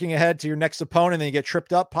like you're looking ahead to your next opponent and then you get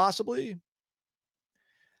tripped up, possibly.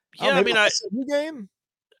 Yeah, I mean, game.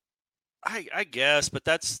 I guess, but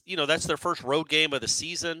that's their first road game of the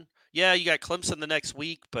season. Yeah, you got Clemson the next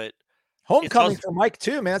week, but homecoming for Mike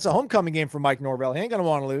too, man. It's a homecoming game for Mike Norvell. He ain't gonna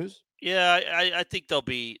want to lose. Yeah, I think they'll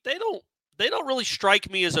be. They don't really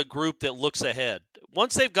strike me as a group that looks ahead.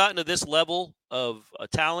 Once they've gotten to this level of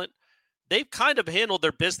talent, they've kind of handled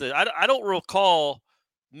their business. I don't recall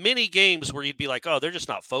many games where you'd be like, oh, they're just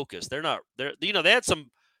not focused. They had some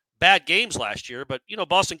bad games last year, but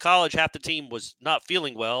Boston College, half the team was not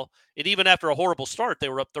feeling well. And even after a horrible start, they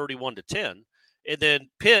were up 31-10. And then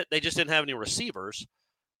Pitt, they just didn't have any receivers.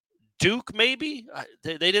 Duke, maybe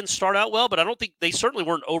they didn't start out well, but I don't think they certainly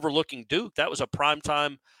weren't overlooking Duke. That was a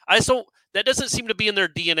primetime. That doesn't seem to be in their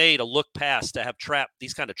DNA to look past, to have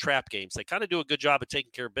these kind of trap games. They kind of do a good job of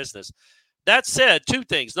taking care of business. That said, 2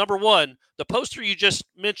 things. Number one, the poster you just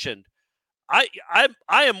mentioned, I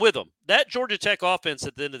am with them. That Georgia Tech offense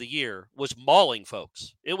at the end of the year was mauling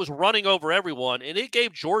folks. It was running over everyone, and it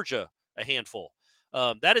gave Georgia a handful.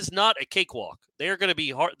 That is not a cakewalk. They are going to be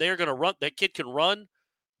hard. They are going to run. That kid can run.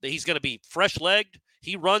 He's going to be fresh-legged.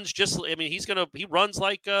 He runs he runs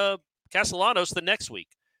like Castellanos the next week.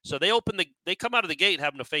 So they come out of the gate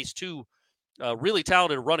having to face 2 really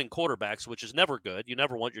talented running quarterbacks, which is never good. You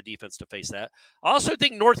never want your defense to face that. I also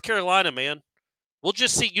think North Carolina, man, we'll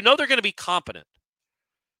just see. They're going to be competent.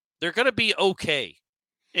 They're going to be okay.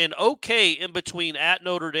 And okay in between at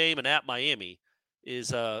Notre Dame and at Miami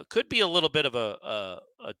is could be a little bit of a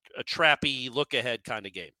trappy look ahead kind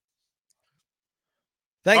of game.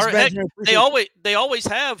 Thanks, Benjamin. They always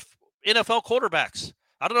have NFL quarterbacks.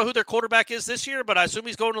 I don't know who their quarterback is this year, but I assume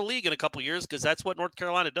he's going to the league in a couple of years because that's what North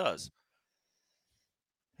Carolina does.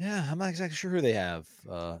 Yeah, I'm not exactly sure who they have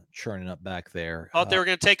churning up back there. Thought they were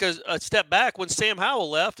going to take a step back when Sam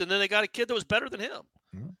Howell left, and then they got a kid that was better than him.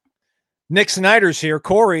 Nick Snyder's here.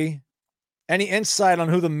 Corey, any insight on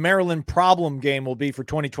who the Maryland problem game will be for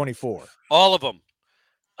 2024? All of them.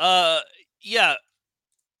 Yeah.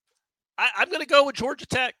 I'm going to go with Georgia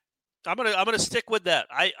Tech. I'm gonna stick with that.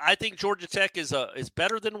 I think Georgia Tech is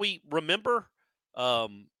better than we remember. I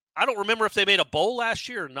don't remember if they made a bowl last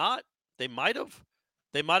year or not. They might have.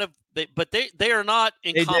 But they are not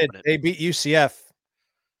incompetent. They beat UCF.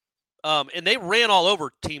 And they ran all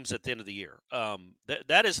over teams at the end of the year.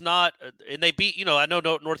 That is not, and they beat. I know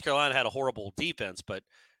North Carolina had a horrible defense, but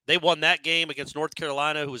they won that game against North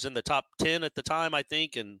Carolina, who was in the top 10 at the time, I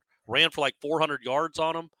think, and ran for like 400 yards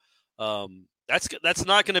on them. That's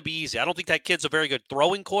not going to be easy. I don't think that kid's a very good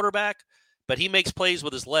throwing quarterback, but he makes plays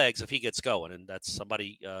with his legs if he gets going. And that's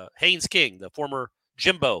somebody, Haynes King, the former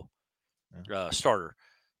Jimbo starter.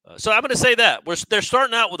 So I'm going to say that. They're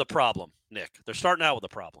starting out with a problem, Nick. They're starting out with a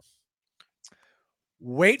problem.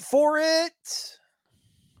 Wait for it.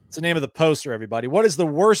 It's the name of the poster, everybody. What is the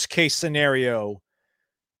worst case scenario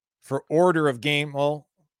for order of game? Well,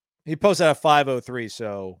 he posted at 5:03,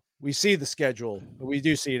 so we see the schedule. We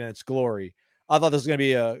do see it in its glory. I thought this was going to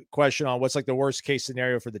be a question on what's like the worst case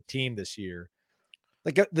scenario for the team this year.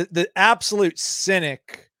 Like the absolute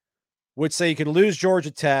cynic would say you could lose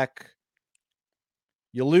Georgia Tech,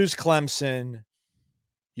 you lose Clemson,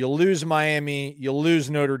 you lose Miami, you lose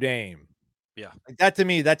Notre Dame. Yeah. Like that to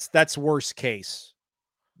me, that's worst case.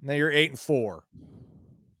 Now you're 8-4.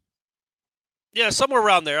 Yeah, somewhere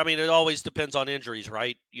around there. I mean, it always depends on injuries,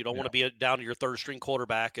 right? You don't want to be down to your third string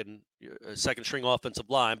quarterback and a second string offensive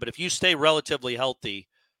line. But if you stay relatively healthy,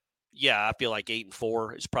 yeah, I feel like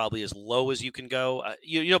 8-4 is probably as low as you can go.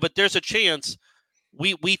 But there's a chance.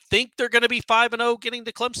 We think they're going to be 5-0 getting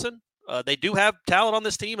to Clemson. They do have talent on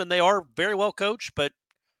this team, and they are very well coached. But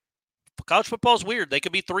college football is weird. They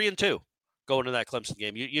could be 3-2 going to that Clemson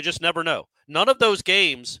game. You just never know. None of those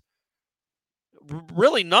games,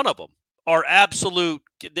 really none of them, are absolute.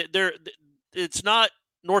 It's not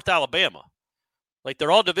North Alabama. Like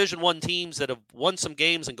they're all Division I teams that have won some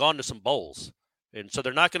games and gone to some bowls. And so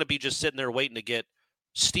they're not going to be just sitting there waiting to get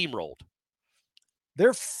steamrolled.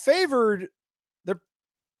 They're favored.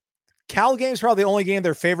 Cal game's probably the only game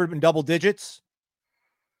they're favored in double digits.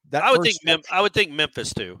 I would think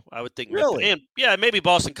Memphis too. I would think really, Memphis. And maybe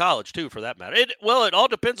Boston College too, for that matter. It all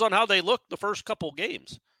depends on how they look the first couple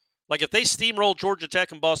games. Like if they steamroll Georgia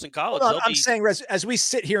Tech and Boston College, I'm saying as we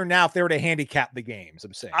sit here now, if they were to handicap the games,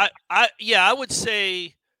 I'm saying I would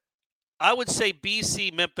say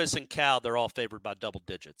BC, Memphis, and Cal, they're all favored by double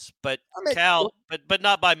digits. But Cal, but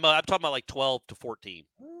not by much. I'm talking about like 12-14.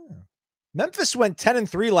 Memphis went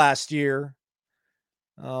 10-3 last year.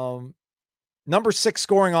 Number 6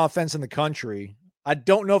 scoring offense in the country. I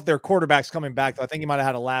don't know if their quarterback's coming back. I think he might have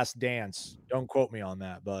had a last dance. Don't quote me on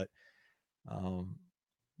that, but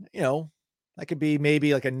that could be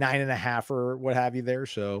maybe like a 9.5 or what have you there.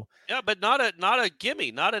 So yeah, but not a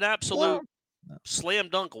gimme, not an absolute slam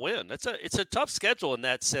dunk win. It's a tough schedule in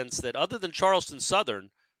that sense that other than Charleston Southern,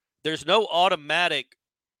 there's no automatic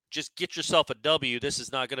just get yourself a W. This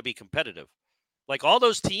is not going to be competitive. Like all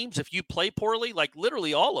those teams, if you play poorly, like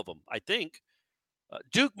literally all of them, I think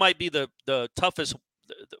Duke might be the toughest,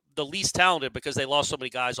 the least talented because they lost so many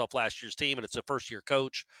guys off last year's team and it's a first-year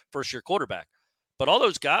coach, first-year quarterback. But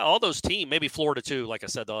all those teams, maybe Florida too. Like I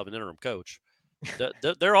said, they'll have an interim coach.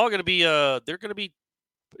 They're all going to be. You're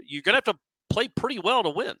going to have to play pretty well to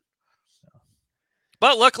win.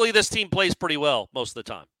 But luckily, this team plays pretty well most of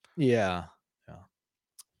the time. Yeah.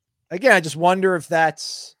 Again, I just wonder if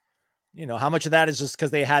that's, how much of that is just because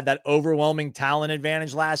they had that overwhelming talent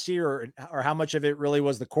advantage last year, or how much of it really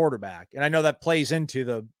was the quarterback. And I know that plays into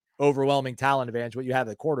the overwhelming talent advantage, what you have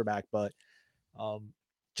the quarterback, but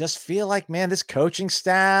just feel like, man, this coaching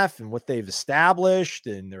staff and what they've established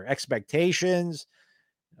and their expectations,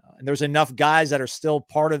 and there's enough guys that are still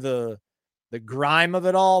part of the grime of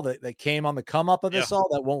it all that came on the come up of this all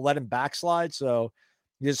that won't let him backslide. So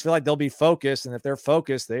you just feel like they'll be focused. And if they're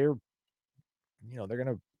focused, they're going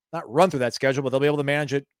to not run through that schedule, but they'll be able to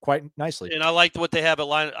manage it quite nicely. And I like what they have at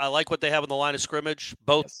line. I like what they have in the line of scrimmage,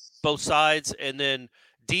 both sides. And then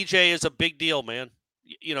DJ is a big deal, man.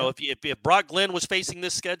 If Brock Glenn was facing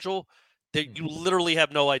this schedule, that you literally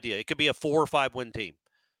have no idea. It could be a 4 or 5 win team,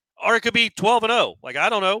 or it could be 12-0. Like, I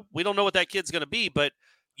don't know. We don't know what that kid's going to be, but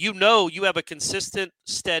you have a consistent,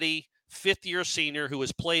 steady 5th-year senior who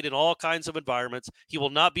has played in all kinds of environments. He will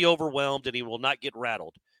not be overwhelmed and he will not get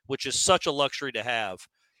rattled, which is such a luxury to have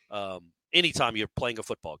anytime you're playing a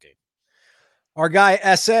football game. Our guy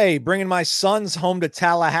SA bringing my sons home to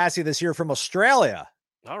Tallahassee this year from Australia.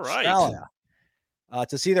 All right. Australia.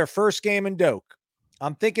 To see their first game in Doak.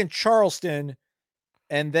 I'm thinking Charleston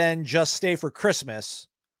and then just stay for Christmas.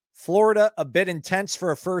 Florida, a bit intense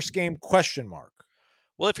for a first game, ?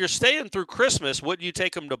 Well, if you're staying through Christmas, wouldn't you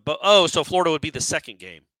take them to so Florida would be the second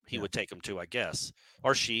game. he would take him to, I guess.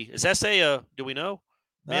 Or she. Is SA do we know?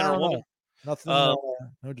 Man I or don't woman? know. Nothing.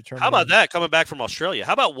 No determination. How about that coming back from Australia?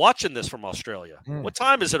 How about watching this from Australia? Mm. What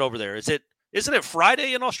time is it over there? Isn't it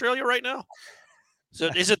Friday in Australia right now? So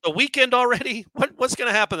is it the weekend already? What's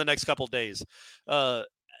going to happen the next couple of days?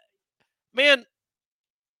 Man,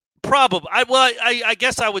 probably. I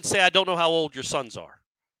guess I would say I don't know how old your sons are.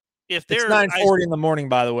 If they're 9:40 in the morning,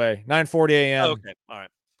 by the way, 9:40 a.m. Okay, all right,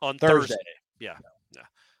 on Thursday. Yeah.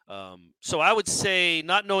 So I would say,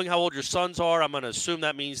 not knowing how old your sons are, I'm going to assume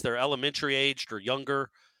that means they're elementary aged or younger.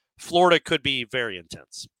 Florida could be very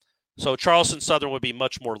intense. So Charleston Southern would be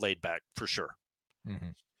much more laid back for sure.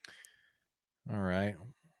 Mm-hmm. All right.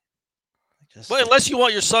 But unless you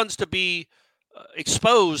want your sons to be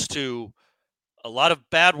exposed to a lot of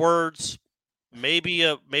bad words,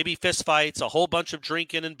 maybe fist fights, a whole bunch of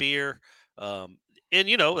drinking and beer. And,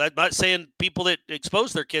 I'm not saying people that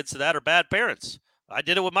expose their kids to that are bad parents. I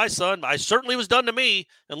did it with my son. I certainly was done to me,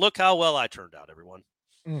 and look how well I turned out, everyone.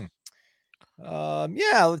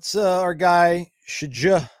 Let's our guy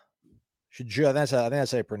Shaja. I think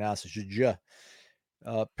that's how you pronounce it. Shaja.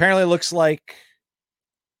 Apparently, it looks like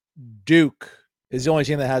Duke is the only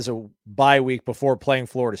team that has a bye week before playing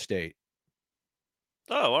Florida State.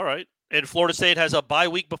 Oh, all right. And Florida State has a bye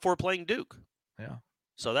week before playing Duke. Yeah.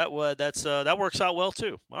 So that works out well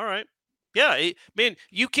too. All right. Yeah, man,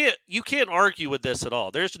 you can't argue with this at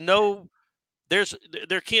all. There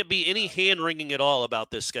can't be any hand wringing at all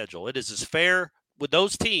about this schedule. It is as fair with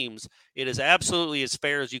those teams. It is absolutely as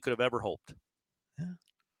fair as you could have ever hoped. Yeah.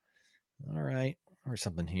 All right. Or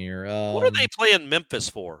something here. What are they playing Memphis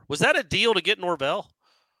for? Was that a deal to get Norvell?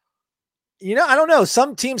 I don't know.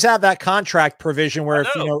 Some teams have that contract provision where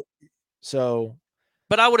so.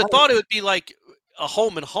 But I would have thought it would be like a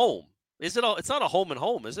home and home. Is it? It's not a home and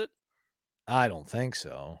home, is it? I don't think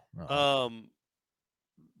so. No.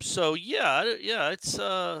 So yeah, it's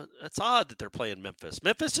odd that they're playing Memphis.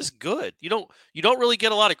 Memphis is good. You don't really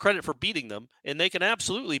get a lot of credit for beating them, and they can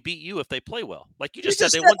absolutely beat you if they play well. Like you just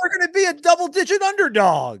said, they're going to be a double-digit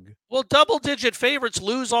underdog. Well, double-digit favorites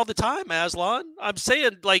lose all the time, Aslan. I'm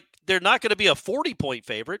saying like they're not going to be a 40-point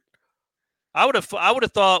favorite. I would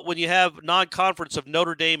have thought when you have non-conference of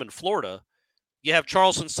Notre Dame and Florida, you have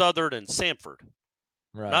Charleston Southern and Samford.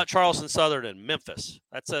 Right. Not Charleston Southern and Memphis.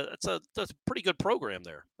 That's a pretty good program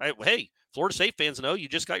there. Right? Hey, Florida State fans know you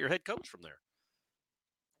just got your head coach from there.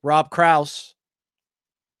 Rob Krause.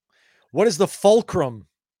 What is the fulcrum?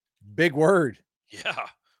 Big word. Yeah.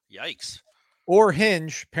 Yikes. Or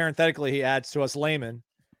hinge, parenthetically, he adds to us layman.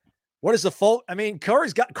 What is the fulcrum? I mean,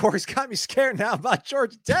 Corey's got me scared now about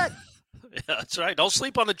Georgia Tech. Yeah, that's right. Don't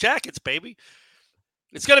sleep on the Jackets, baby.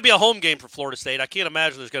 It's going to be a home game for Florida State. I can't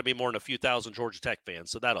imagine there's going to be more than a few thousand Georgia Tech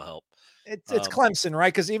fans, so that'll help. It's Clemson,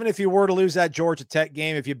 right? Because even if you were to lose that Georgia Tech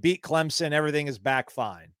game, if you beat Clemson, everything is back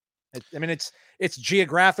fine. It's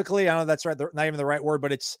geographically, I know that's right, not even the right word,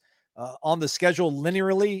 but it's on the schedule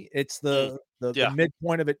linearly. It's the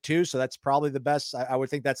midpoint of it too, so that's probably the best. I would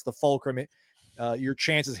think that's the fulcrum. Your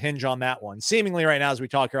chances hinge on that one. Seemingly right now as we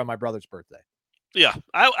talk here on my brother's birthday. Yeah,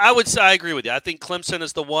 I would say I agree with you. I think Clemson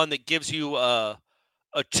is the one that gives you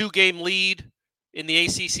a 2-game lead in the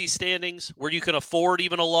ACC standings where you can afford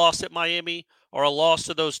even a loss at Miami or a loss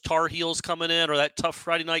to those Tar Heels coming in or that tough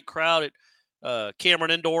Friday night crowd at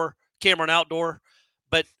Cameron Outdoor.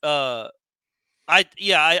 But I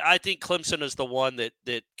think Clemson is the one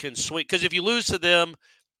that can swing, because if you lose to them,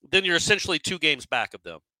 then you're essentially 2 games back of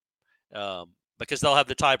them because they'll have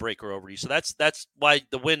the tiebreaker over you. So that's why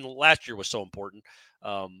the win last year was so important.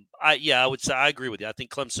 I would say I agree with you. I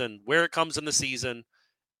think Clemson, where it comes in the season,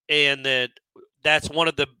 and that's one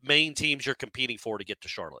of the main teams you're competing for to get to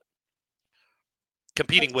Charlotte. To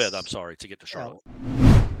get to Charlotte.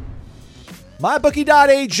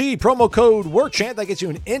 MyBookie.ag, promo code WARCHANT. That gets you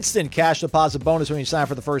an instant cash deposit bonus when you sign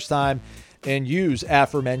for the first time and use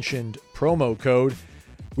aforementioned promo code.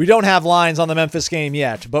 We don't have lines on the Memphis game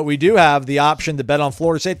yet, but we do have the option to bet on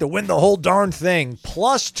Florida State to win the whole darn thing.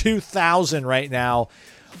 Plus 2,000 right now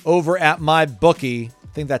over at MyBookie. I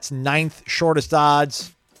think that's 9th shortest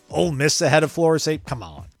odds. Ole Miss ahead of Florida State. Come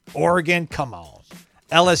on. Oregon, come on.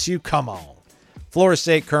 LSU, come on. Florida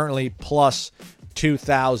State currently plus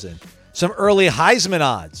 2,000. Some early Heisman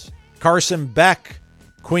odds. Carson Beck,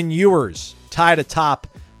 Quinn Ewers tied atop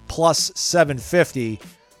plus 750.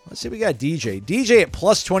 Let's see, we got DJ. DJ at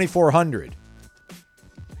plus 2,400.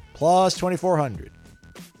 Plus 2,400.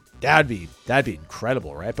 That'd be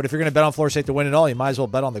incredible, right? But if you're going to bet on Florida State to win it all, you might as well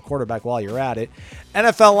bet on the quarterback while you're at it.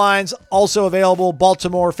 NFL lines also available.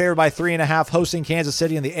 Baltimore favored by 3.5, hosting Kansas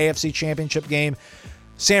City in the AFC Championship game.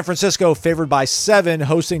 San Francisco favored by 7,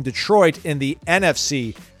 hosting Detroit in the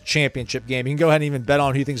NFC championship game. You can go ahead and even bet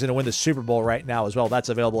on who you think is going to win the Super Bowl right now as well. That's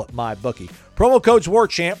available at MyBookie. Promo code's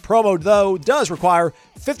WarChant. Promo, though, does require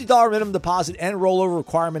 $50 minimum deposit and rollover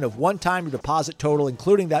requirement of one-time your deposit total,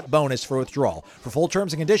 including that bonus for withdrawal. For full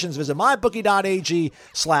terms and conditions, visit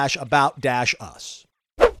mybookie.ag/about-us.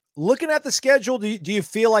 Looking at the schedule, do you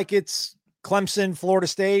feel like it's Clemson, Florida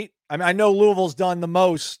State? I mean, I know Louisville's done the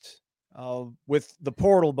most with the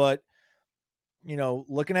portal, but,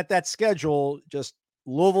 looking at that schedule, just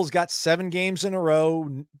Louisville's got 7 games in a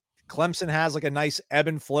row. Clemson has like a nice ebb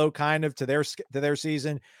and flow kind of to their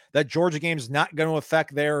season. That Georgia game is not going to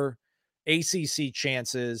affect their ACC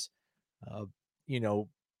chances. I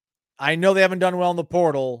know they haven't done well in the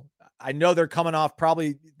portal. I know they're coming off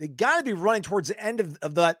they got to be running towards the end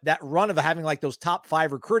of that run of having like those top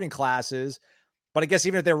 5 recruiting classes. But I guess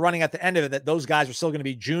even if they're running at the end of it, that those guys are still going to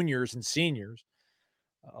be juniors and seniors.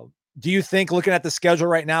 Do you think, looking at the schedule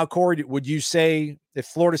right now, Corey, would you say if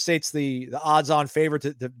Florida State's the odds-on favorite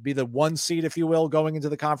to be the 1 seed, if you will, going into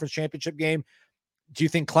the conference championship game, do you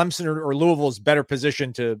think Clemson or Louisville is better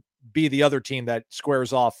positioned to be the other team that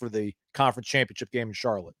squares off for the conference championship game in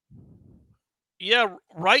Charlotte? Yeah,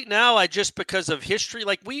 right now, because of history,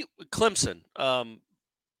 Clemson,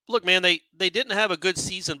 look, man, they didn't have a good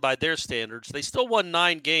season by their standards. They still won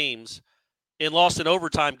 9 games and lost an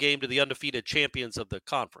overtime game to the undefeated champions of the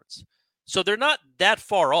conference. So they're not that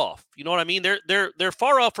far off. You know what I mean? They're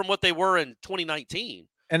far off from what they were in 2019.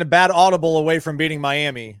 And a bad audible away from beating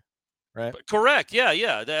Miami, right? Correct.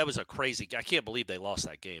 Yeah. That was a crazy. I can't believe they lost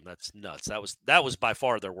that game. That's nuts. That was by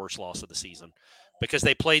far their worst loss of the season because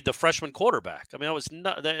they played the freshman quarterback. I mean,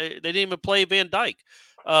 they didn't even play Van Dyke.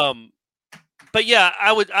 But yeah,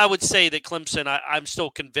 I would say that Clemson, I'm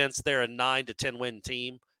still convinced they're a 9 to 10 win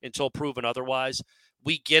team until proven otherwise.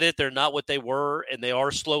 We get it. They're not what they were, and they are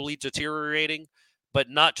slowly deteriorating, but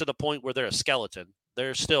not to the point where they're a skeleton.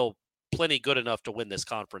 They're still plenty good enough to win this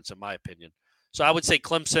conference, in my opinion. So I would say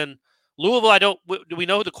Clemson. Louisville, do we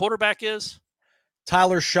know who the quarterback is?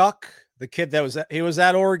 Tyler Shuck, the kid that was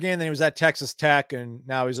at Oregon, then he was at Texas Tech, and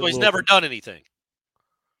now he's never done anything.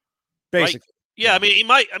 Basically. Right? Yeah, I mean, he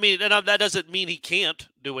might. I mean, and that doesn't mean he can't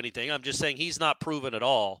do anything. I'm just saying he's not proven at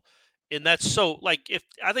all. And that's so, if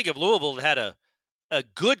Louisville had a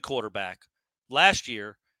good quarterback last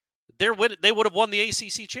year, they would have won the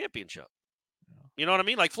ACC championship. You know what I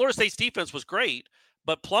mean? Like, Florida State's defense was great,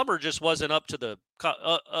 but Plummer just wasn't up to the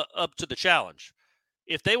challenge.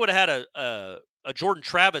 If they would have had a Jordan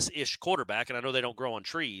Travis-ish quarterback, and I know they don't grow on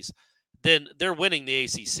trees, then they're winning the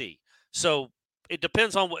ACC. So it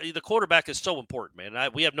depends on what the quarterback is so important,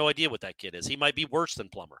 man. We have no idea what that kid is. He might be worse than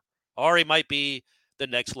Plummer, or he might be the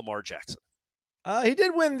next Lamar Jackson. He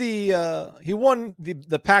did win he won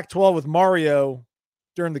the Pac-12 with Mario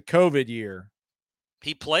during the COVID year.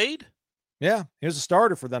 He played? Yeah, he was a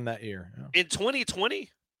starter for them that year. Yeah. In 2020?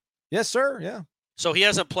 Yes, sir. Yeah. So he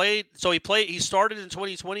hasn't played. So he started in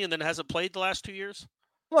 2020 and then hasn't played the last 2 years?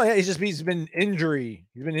 Well, yeah, he's been injury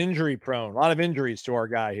prone. A lot of injuries to our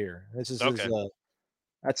guy here. This is okay.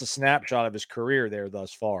 That's a snapshot of his career there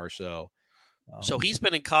thus far. So he's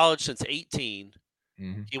been in college since 18.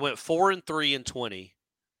 Mm-hmm. He went 4-3 in 20.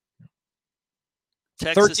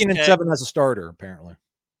 Texas 13-7 as a starter, apparently.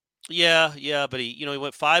 Yeah, but he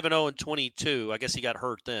went 5-0 in 22. I guess he got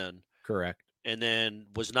hurt then. Correct. And then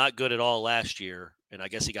was not good at all last year, and I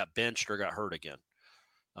guess he got benched or got hurt again.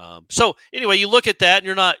 So anyway, you look at that,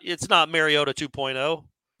 and it's not Mariota 2.0.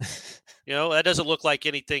 That doesn't look like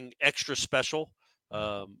anything extra special.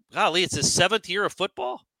 Golly, it's his 7th year of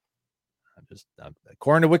football.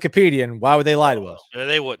 According to Wikipedia, and why would they lie to us?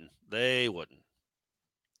 They wouldn't.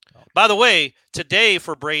 By the way, today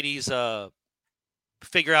for Brady's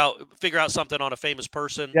figure out something on a famous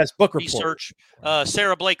person. Yes, book research.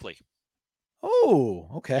 Sarah Blakely. Oh,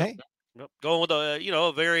 okay. Yep. Going with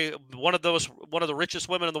one of the richest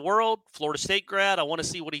women in the world, Florida State grad. I want to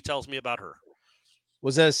see what he tells me about her.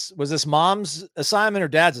 Was this mom's assignment or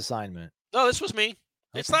dad's assignment? No, this was me.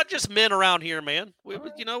 Okay. It's not just men around here, man.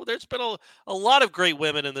 There's been a lot of great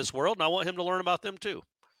women in this world, and I want him to learn about them too.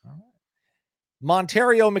 All right.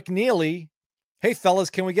 Montario McNeely. Hey, fellas,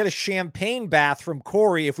 can we get a champagne bath from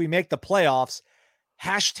Corey if we make the playoffs?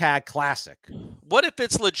 #classic. What if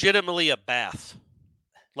it's legitimately a bath?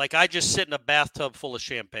 Like I just sit in a bathtub full of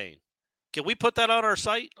champagne. Can we put that on our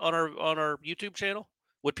site, on our YouTube channel?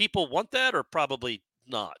 Would people want that, or probably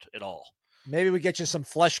not at all? Maybe we get you some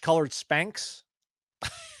flesh-colored Spanx.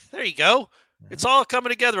 There you go. It's all coming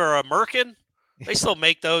together. Or a Merkin. They still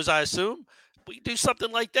make those, I assume. We do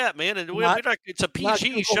something like that, man. And it's a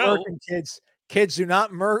PG show. Merkin, kids, do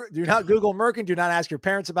not Google Merkin. Do not ask your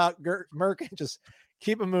parents about Merkin. Just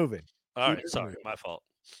keep it moving. All right. Sorry. My fault.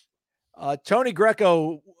 Tony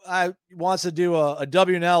Greco wants to do a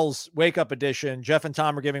W&L's Wake Up Edition. Jeff and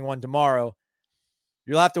Tom are giving one tomorrow.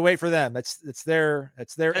 You'll have to wait for them. That's their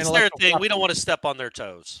intellectual thing. property. We don't want to step on their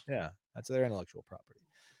toes. Yeah, that's their intellectual property.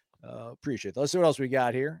 Appreciate that. Let's see what else we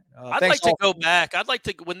got here. I'd like to go back. I'd like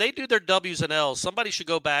to, when they do their W's and L's, somebody should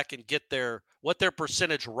go back and get what their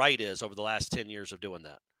percentage right is over the last 10 years of doing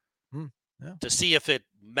that. Yeah. To see if it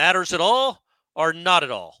matters at all or not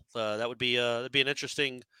at all. That would be that'd be an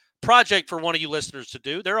interesting project for one of you listeners to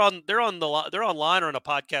do. They're online or on a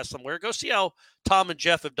podcast somewhere. Go see how Tom and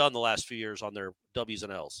Jeff have done the last few years on their W's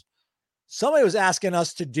and L's. Somebody was asking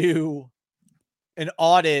us to do an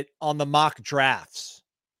audit on the mock drafts.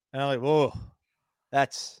 And I'm like, whoa,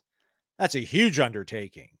 that's a huge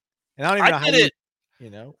undertaking. And I don't even know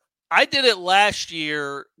how I did it last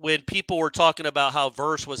year when people were talking about how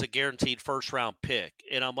Verse was a guaranteed first-round pick.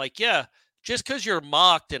 And I'm like, yeah, just because you're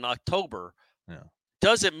mocked in October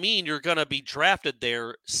doesn't mean you're going to be drafted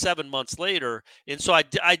there 7 months later. And so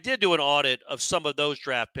I did do an audit of some of those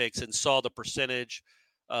draft picks and saw the percentage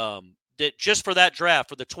that just for that draft,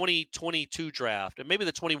 for the 2022 draft and maybe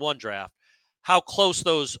the 21 draft, how close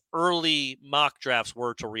those early mock drafts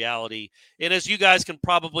were to reality. And as you guys can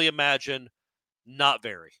probably imagine, not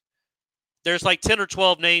very. There's like 10 or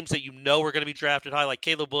 12 names that are going to be drafted high, like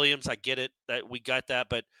Caleb Williams. I get it that we got that.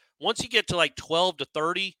 But once you get to like 12 to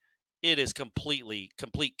 30, it is complete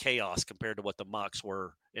chaos compared to what the mocks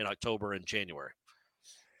were in October and January.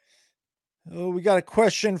 Oh, we got a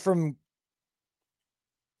question from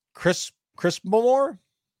Chris Moore.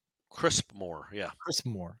 Yeah. Chris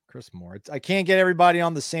Moore. I can't get everybody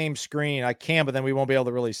on the same screen. I can, but then we won't be able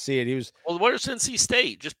to really see it. Well, where's NC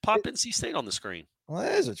State? Just pop NC State on the screen. Well,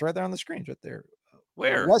 it is. It's right there on the screen. It's right there.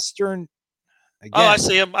 Where? Western. Again. Oh, I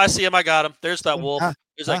see him. I got him. There's that wolf.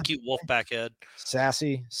 There's that cute wolf back head.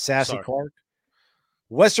 Sassy Clark.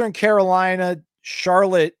 Western Carolina,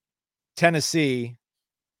 Charlotte, Tennessee.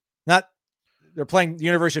 They're playing the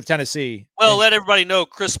University of Tennessee. Well, let everybody know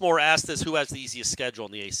Chris Moore asked this, who has the easiest schedule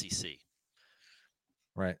in the ACC.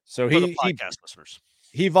 Right. So the podcast listeners.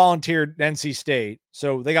 He volunteered NC State.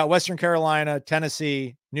 So they got Western Carolina,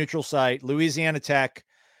 Tennessee, neutral site, Louisiana Tech,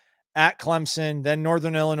 at Clemson, then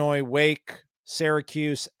Northern Illinois, Wake,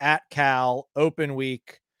 Syracuse, at Cal, open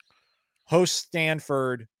week, host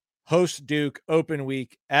Stanford, host Duke, open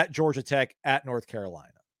week, at Georgia Tech, at North Carolina.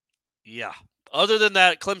 Yeah. Other than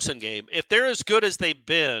that Clemson game, if they're as good as they've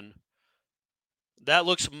been, that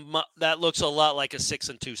looks a lot like a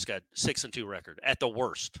 6-2 record at the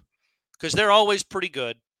worst, because they're always pretty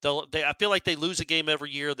good. I feel like they lose a game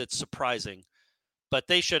every year that's surprising, but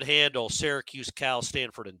they should handle Syracuse, Cal,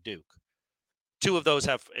 Stanford, and Duke.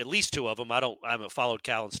 At least two of them. I haven't followed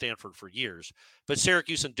Cal and Stanford for years, but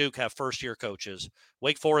Syracuse and Duke have first-year coaches.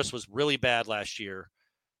 Wake Forest was really bad last year.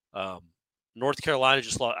 North Carolina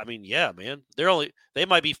just lost. I mean, yeah, man. They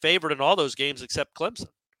might be favored in all those games except Clemson.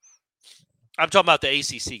 I'm talking about the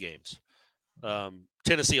ACC games.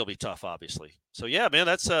 Tennessee will be tough, obviously. So yeah, man,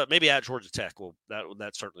 that's maybe at Georgia Tech. Well,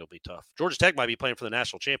 that certainly will be tough. Georgia Tech might be playing for the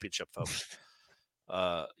national championship, folks.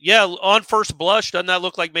 Yeah, on first blush, doesn't that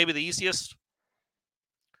look like maybe the easiest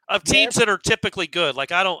of teams that are typically good?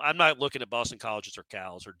 Like I'm not looking at Boston Colleges or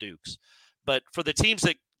Cals or Dukes, but for the teams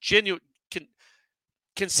that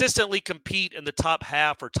consistently compete in the top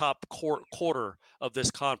half or top quarter of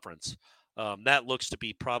this conference, that looks to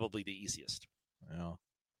be probably the easiest. Yeah.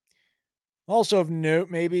 Also of note,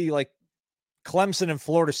 maybe like Clemson and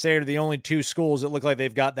Florida State are the only two schools that look like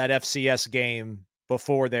they've got that FCS game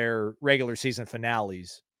before their regular season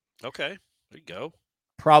finales. Okay, there you go.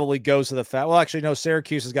 Probably goes to the fact. Well, actually, no,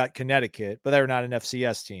 Syracuse has got Connecticut, but they're not an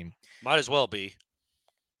FCS team. Might as well be.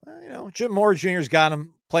 Jim Moore Jr.'s got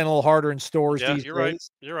them playing a little harder in stores these days. Right.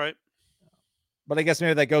 You're right. But I guess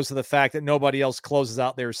maybe that goes to the fact that nobody else closes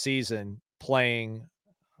out their season playing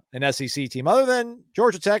an SEC team other than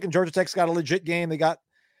Georgia Tech, and Georgia Tech's got a legit game. They got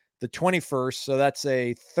the 21st, so that's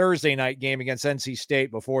a Thursday night game against NC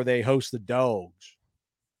State before they host the Dogs.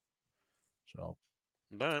 So,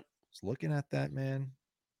 just looking at that, man,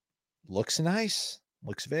 looks nice.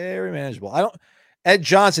 Looks very manageable. Ed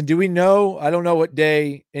Johnson, do we know? I don't know what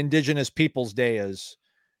day Indigenous Peoples Day is.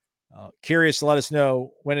 Curious to let us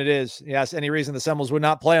know when it is. Yes, any reason the Seminoles would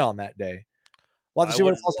not play on that day? We'll have to see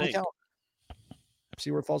where it falls on the calendar. See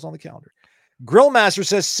where it falls on the calendar. Grillmaster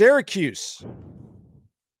says Syracuse.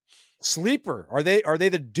 Sleeper. Are they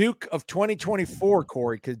the Duke of 2024,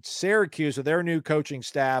 Corey? Could Syracuse, with their new coaching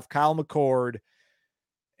staff, Kyle McCord,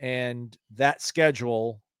 and that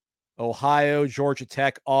schedule, Ohio, Georgia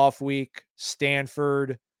Tech off week,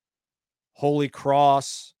 Stanford, Holy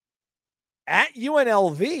Cross, at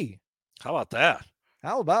UNLV. How about that?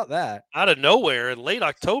 How about that? Out of nowhere in late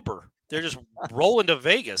October, they're just rolling to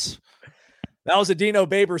Vegas. That was a Dino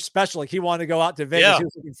Babers special. Like he wanted to go out to Vegas. Yeah. He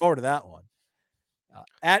was looking forward to that one.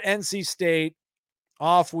 At NC State,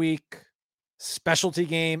 off week, specialty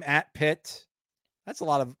game at Pitt. That's a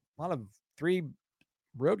lot of 3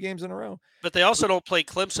 road games in a row. But they also don't play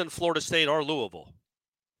Clemson, Florida State, or Louisville.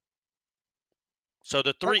 So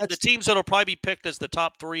the teams that'll probably be picked as the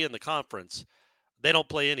top 3 in the conference, they don't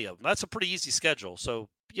play any of them. That's a pretty easy schedule. So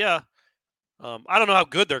yeah, I don't know how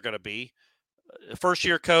good they're going to be.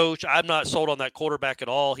 First-year coach, I'm not sold on that quarterback at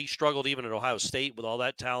all. He struggled even at Ohio State with all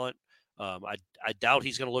that talent. I doubt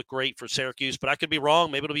he's going to look great for Syracuse, but I could be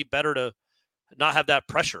wrong. Maybe it'll be better to not have that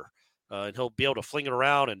pressure, and he'll be able to fling it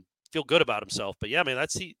around and feel good about himself. But yeah, man,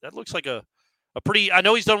 that looks like a pretty. I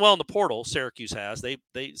know he's done well in the portal. Syracuse has. They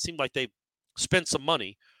seem like they've spent some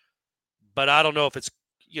money, but I don't know if it's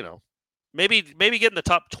maybe getting the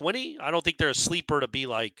top 20. I don't think they're a sleeper to be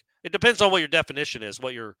like. It depends on what your definition is,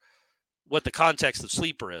 what the context of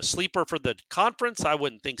sleeper is. Sleeper for the conference, I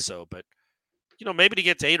wouldn't think so, but maybe to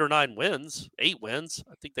get to 8 or 9 wins, 8 wins,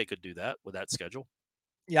 I think they could do that with that schedule.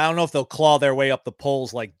 Yeah, I don't know if they'll claw their way up the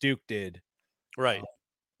polls like Duke did. Right.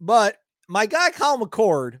 But my guy, Colin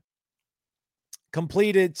McCord,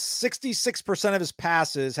 completed 66% of his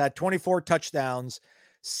passes, had 24 touchdowns,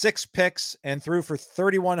 6 picks, and threw for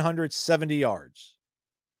 3,170 yards.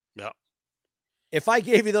 Yeah. If I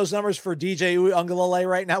gave you those numbers for DJ Uiagalelei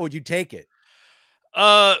right now, would you take it?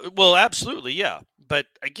 Well, absolutely, yeah. But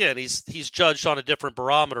again, he's judged on a different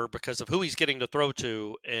barometer because of who he's getting to throw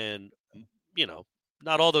to, and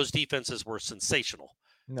not all those defenses were sensational.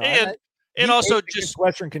 No, and also just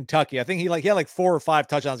Western Kentucky. I think he had like 4 or 5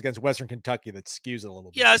 touchdowns against Western Kentucky that skews it a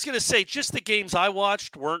little bit. Yeah, I was going to say just the games I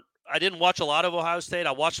watched I didn't watch a lot of Ohio State.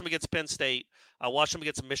 I watched them against Penn State. I watched them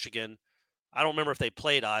against Michigan. I don't remember if they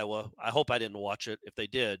played Iowa. I hope I didn't watch it if they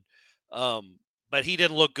did. But he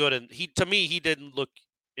didn't look good, and to me he didn't look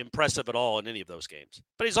impressive at all in any of those games.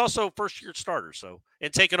 But he's also a first-year starter,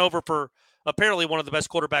 and taking over for apparently one of the best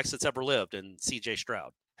quarterbacks that's ever lived in C.J.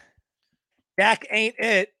 Stroud. Dak ain't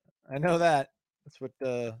it. I know that. That's what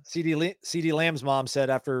C.D. Lamb's mom said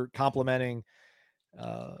after complimenting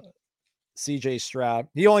C.J. Stroud.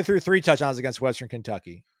 He only threw 3 touchdowns against Western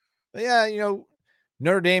Kentucky. But yeah,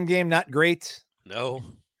 Notre Dame game, not great. No.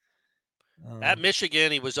 At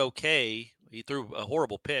Michigan, he was okay. He threw a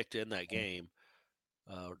horrible pick in that game.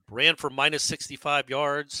 Ran for minus 65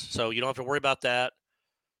 yards, so you don't have to worry about that.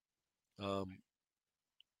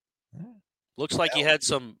 Looks like he had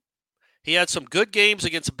some good games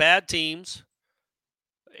against bad teams,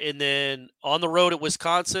 and then on the road at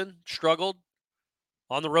Wisconsin struggled.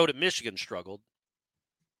 On the road at Michigan struggled,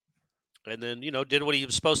 and then did what he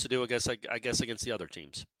was supposed to do against the other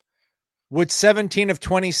teams. Would 17 of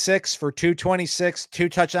 26 for 226, 2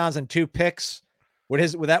 touchdowns and 2 picks? Would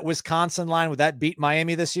that Wisconsin line, would that beat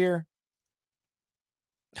Miami this year?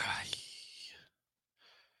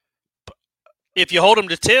 If you hold them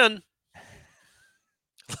to 10,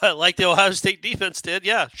 like the Ohio State defense did,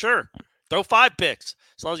 yeah, sure. Throw 5 picks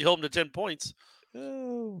as long as you hold them to 10 points.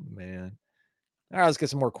 Oh, man. All right, let's get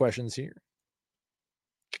some more questions here.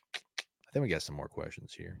 I think we got some more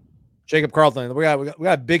questions here. Jacob Carlton, we got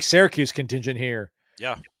a big Syracuse contingent here.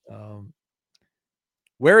 Yeah.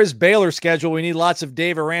 Where is Baylor's schedule? We need lots of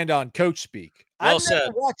Dave Aranda on coach speak. Well I've said.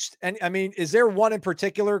 never watched, and I mean, is there one in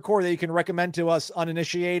particular, Corey, that you can recommend to us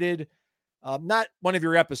uninitiated? Not one of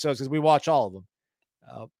your episodes because we watch all of them.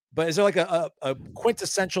 But is there like a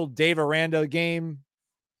quintessential Dave Aranda game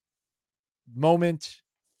moment?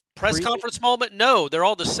 Press conference moment? No, they're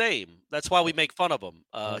all the same. That's why we make fun of him.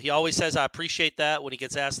 He always says, I appreciate that when he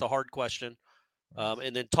gets asked a hard question,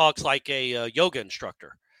 and then talks like a yoga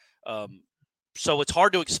instructor. So it's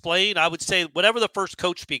hard to explain. I would say whatever the first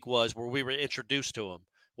coach speak was where we were introduced to him,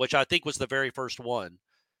 which I think was the very first one,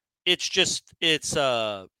 it's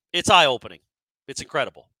eye-opening. It's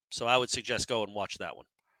incredible. So I would suggest go and watch that one.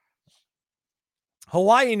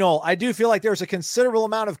 Hawaii Knoll, I do feel like there's a considerable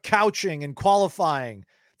amount of couching and qualifying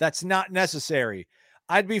that's not necessary.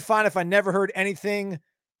 I'd be fine if I never heard anything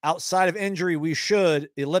outside of injury. We should,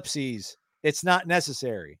 ellipses. It's not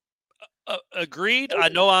necessary. Agreed. I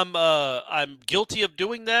know I'm guilty of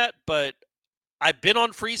doing that, but I've been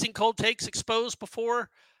on freezing cold takes exposed before.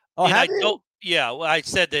 Oh, have you? Yeah, well, I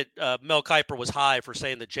said that Mel Kiper was high for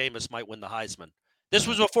saying that Jameis might win the Heisman. This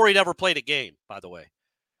was before he'd ever played a game, by the way.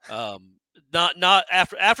 Not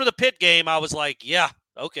after the Pitt game, I was like, yeah,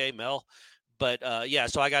 okay, Mel. But yeah,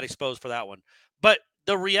 so I got exposed for that one. But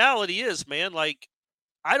the reality is, man, like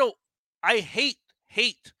I hate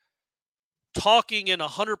talking in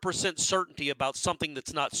 100% certainty about something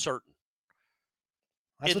that's not certain.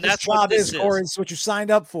 That's And what this that's what job this is, Corey. It's what you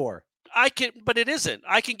signed up for. but it isn't.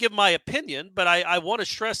 I can give my opinion, but I want to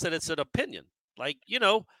stress that it's an opinion. Like,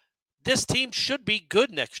 this team should be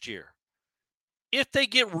good next year. If they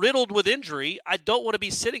get riddled with injury, I don't want to be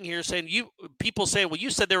sitting here saying people saying, well, you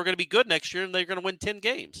said they were going to be good next year and they're going to win 10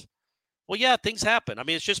 games. Well, yeah, things happen. I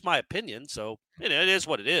mean, it's just my opinion. So it is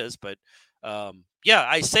what it is. But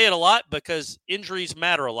I say it a lot because injuries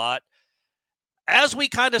matter a lot. As we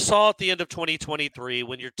kind of saw at the end of 2023,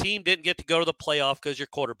 when your team didn't get to go to the playoff because your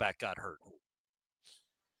quarterback got hurt.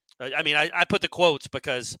 I mean, I put the quotes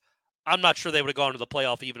because I'm not sure they would have gone to the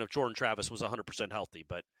playoff even if Jordan Travis was 100% healthy,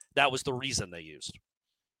 but that was the reason they used.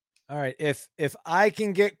 All right. If I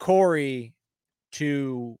can get Corey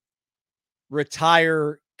to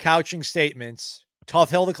retire couching statements, tough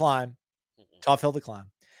hill to climb, tough hill to climb.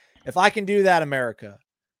 If I can do that, America,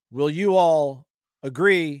 will you all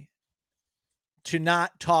agree to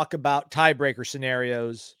not talk about tiebreaker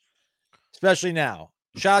scenarios, especially now?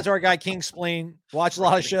 Shout out to our guy, King Spleen. Watch a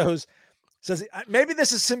lot of shows. Says maybe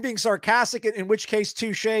this is him being sarcastic, in which case,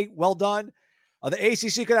 touche. Well done. The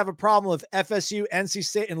ACC could have a problem if FSU, NC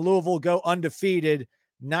State, and Louisville go undefeated.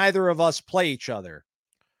 Neither of us play each other.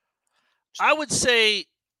 I would say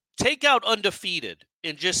take out undefeated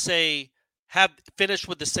and just say have finished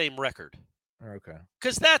with the same record. Okay.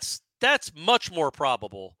 Because that's much more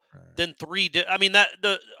probable than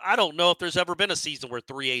I don't know if there's ever been a season where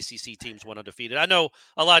 3 ACC teams went undefeated. I know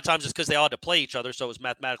a lot of times it's because they all had to play each other, so it was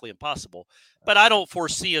mathematically impossible. But I don't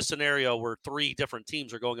foresee a scenario where 3 different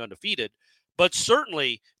teams are going undefeated. But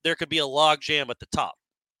certainly there could be a log jam at the top.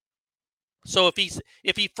 So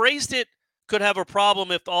if he phrased it, could have a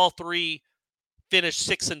problem if all 3 finish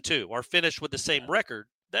 6-2 or finish with the same record.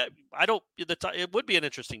 It would be an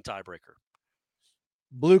interesting tiebreaker.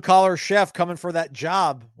 Blue collar chef coming for that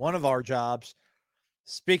job, one of our jobs.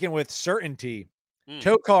 Speaking with certainty,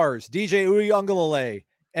 Tokars, DJ Uyunglele,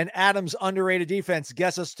 and Adams' underrated defense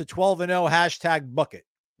gets us to 12-0. #bucket.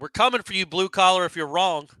 We're coming for you, blue collar. If you're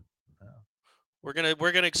wrong, we're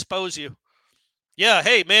gonna expose you. Yeah,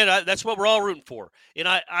 hey man, that's what we're all rooting for. And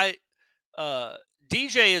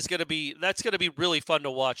DJ is gonna be really fun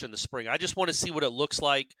to watch in the spring. I just want to see what it looks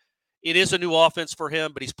like. It is a new offense for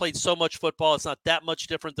him, but he's played so much football. It's not that much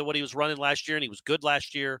different than what he was running last year, and he was good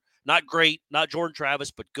last year. Not great, not Jordan Travis,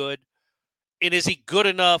 but good. And is he good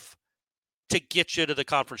enough to get you to the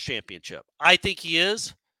conference championship? I think he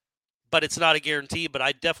is, but it's not a guarantee, but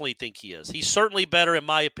I definitely think he is. He's certainly better, in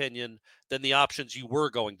my opinion, than the options you were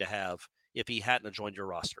going to have if he hadn't joined your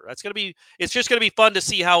roster. It's just going to be fun to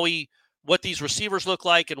see what these receivers look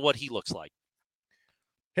like and what he looks like.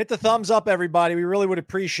 Hit the thumbs up, everybody. We really would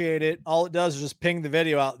appreciate it. All it does is just ping the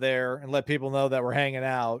video out there and let people know that we're hanging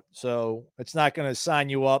out. So it's not going to sign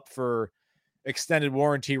you up for extended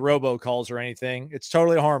warranty robocalls or anything. It's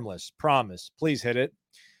totally harmless. Promise. Please hit it.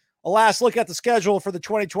 A last look at the schedule for the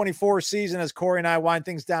 2024 season as Corey and I wind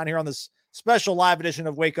things down here on this special live edition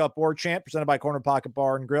of Wake Up War Chant presented by Corner Pocket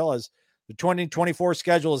Bar and Grill, as the 2024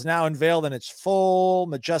 schedule is now unveiled in its full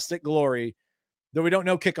majestic glory, though we don't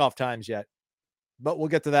know kickoff times yet. But we'll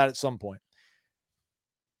get to that at some point.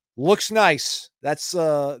 Looks nice. That's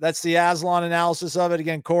the Aslan analysis of it.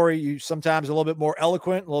 Again, Corey, you sometimes a little bit more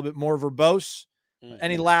eloquent, a little bit more verbose. Mm-hmm.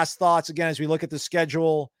 Any last thoughts, again, as we look at the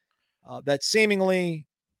schedule that seemingly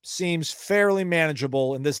seems fairly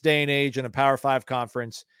manageable in this day and age in a Power 5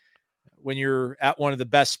 conference when you're at one of the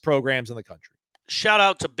best programs in the country? Shout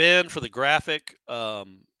out to Ben for the graphic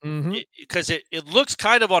because it looks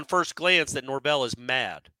kind of on first glance that Norvell is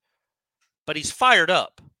mad. But he's fired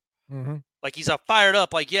up. Mm-hmm. Like he's fired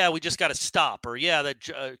up. Like, yeah, we just got to stop. Or, yeah,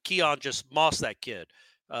 that Keon just mossed that kid.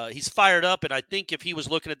 He's fired up, and I think if he was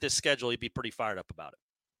looking at this schedule, he'd be pretty fired up about it.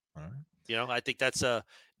 All right. I think that's the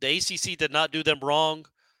ACC did not do them wrong.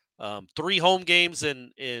 3 home games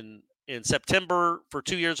in September for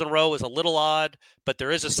 2 years in a row is a little odd, but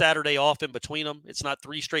there is a Saturday off in between them. It's not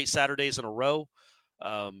 3 straight Saturdays in a row.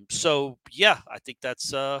 So, yeah, I think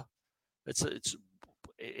that's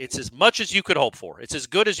it's as much as you could hope for. It's as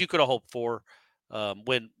good as you could have hoped for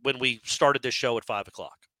when we started this show at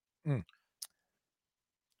 5:00.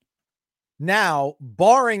 Now,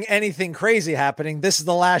 barring anything crazy happening, this is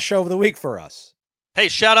the last show of the week for us. Hey,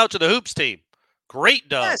 shout out to the Hoops team. Great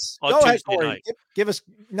dub on Tuesday night. Give us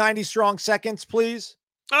 90 strong seconds, please.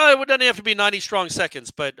 It doesn't have to be 90 strong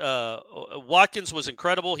seconds, but Watkins was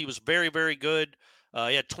incredible. He was very, very good.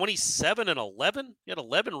 He had 27 and 11. He had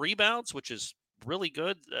 11 rebounds, which is really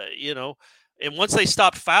good, and once they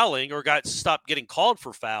stopped fouling or stopped getting called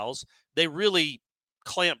for fouls, they really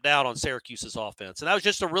clamped down on Syracuse's offense. And that was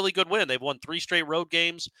just a really good win. They've won 3 straight road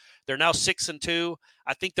games. They're now 6-2.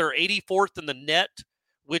 I think they're 84th in the net,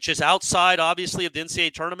 which is outside, obviously, of the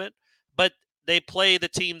NCAA tournament, but they play the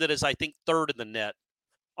team that is, I think, third in the net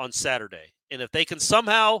on Saturday. And if they can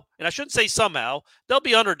somehow, and I shouldn't say somehow, they'll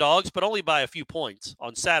be underdogs, but only by a few points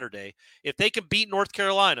on Saturday. If they can beat North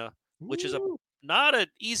Carolina, which is not an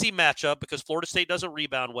easy matchup because Florida State doesn't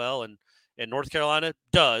rebound well and North Carolina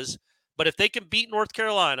does. But if they can beat North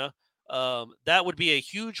Carolina, that would be a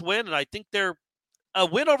huge win. And I think a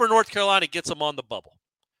win over North Carolina gets them on the bubble.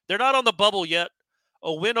 They're not on the bubble yet.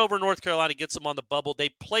 A win over North Carolina gets them on the bubble. They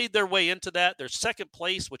played their way into that. They're second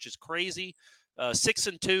place, which is crazy.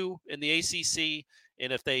 6-2 in the ACC,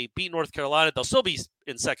 and if they beat North Carolina, they'll still be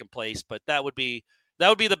in second place. But that would be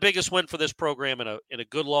the biggest win for this program in a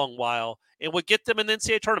good long while, and would get them in the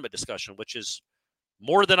NCAA tournament discussion, which is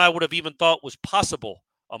more than I would have even thought was possible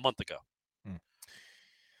a month ago.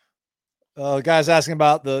 Guys asking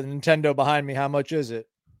about the Nintendo behind me. How much is it?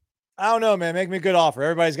 I don't know, man. Make me a good offer.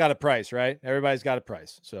 Everybody's got a price, right? Everybody's got a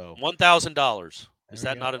price. So $1,000. Is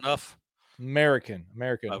that not enough? American,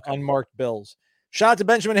 Okay. unmarked bills. Shout out to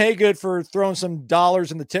Benjamin Haygood for throwing some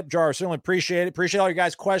dollars in the tip jar. Certainly appreciate it. Appreciate all your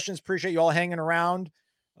guys' questions. Appreciate you all hanging around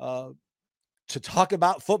to talk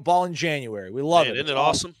about football in January. We love it. Isn't it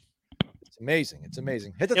awesome? It's amazing. It's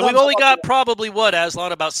amazing. And we've only got probably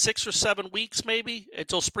Aslan, about 6 or 7 weeks maybe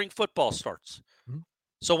until spring football starts. Mm-hmm.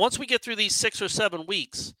 So once we get through these 6 or 7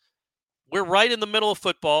 weeks, we're right in the middle of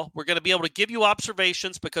football. We're going to be able to give you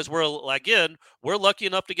observations because we're lucky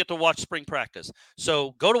enough to get to watch spring practice.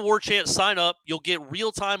 So go to War Chant, sign up. You'll get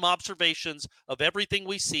real-time observations of everything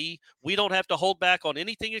we see. We don't have to hold back on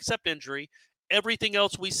anything except injury. Everything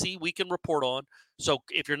else we see, we can report on. So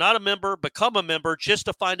if you're not a member, become a member just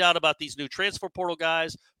to find out about these new transfer portal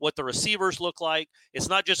guys, what the receivers look like. It's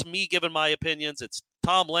not just me giving my opinions. It's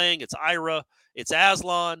Tom Lang, it's Ira, it's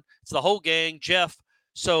Aslan, it's the whole gang, Jeff.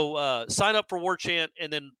 So sign up for War Chant,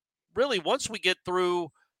 and then really once we get through,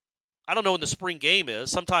 I don't know when the spring game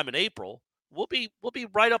is, sometime in April, we'll be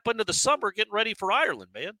right up into the summer getting ready for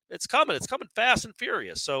Ireland, man. It's coming fast and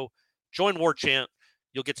furious. So join War Chant.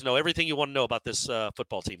 You'll get to know everything you want to know about this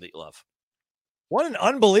football team that you love. What an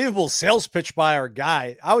unbelievable sales pitch by our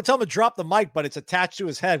guy. I would tell him to drop the mic, but it's attached to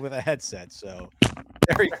his head with a headset. So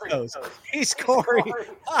there he goes. He's Corey.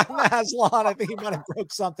 I'm Aslan. I think he might have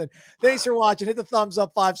broke something. Thanks for watching. Hit the thumbs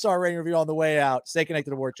up, 5-star rating review on the way out. Stay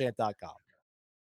connected to warchant.com.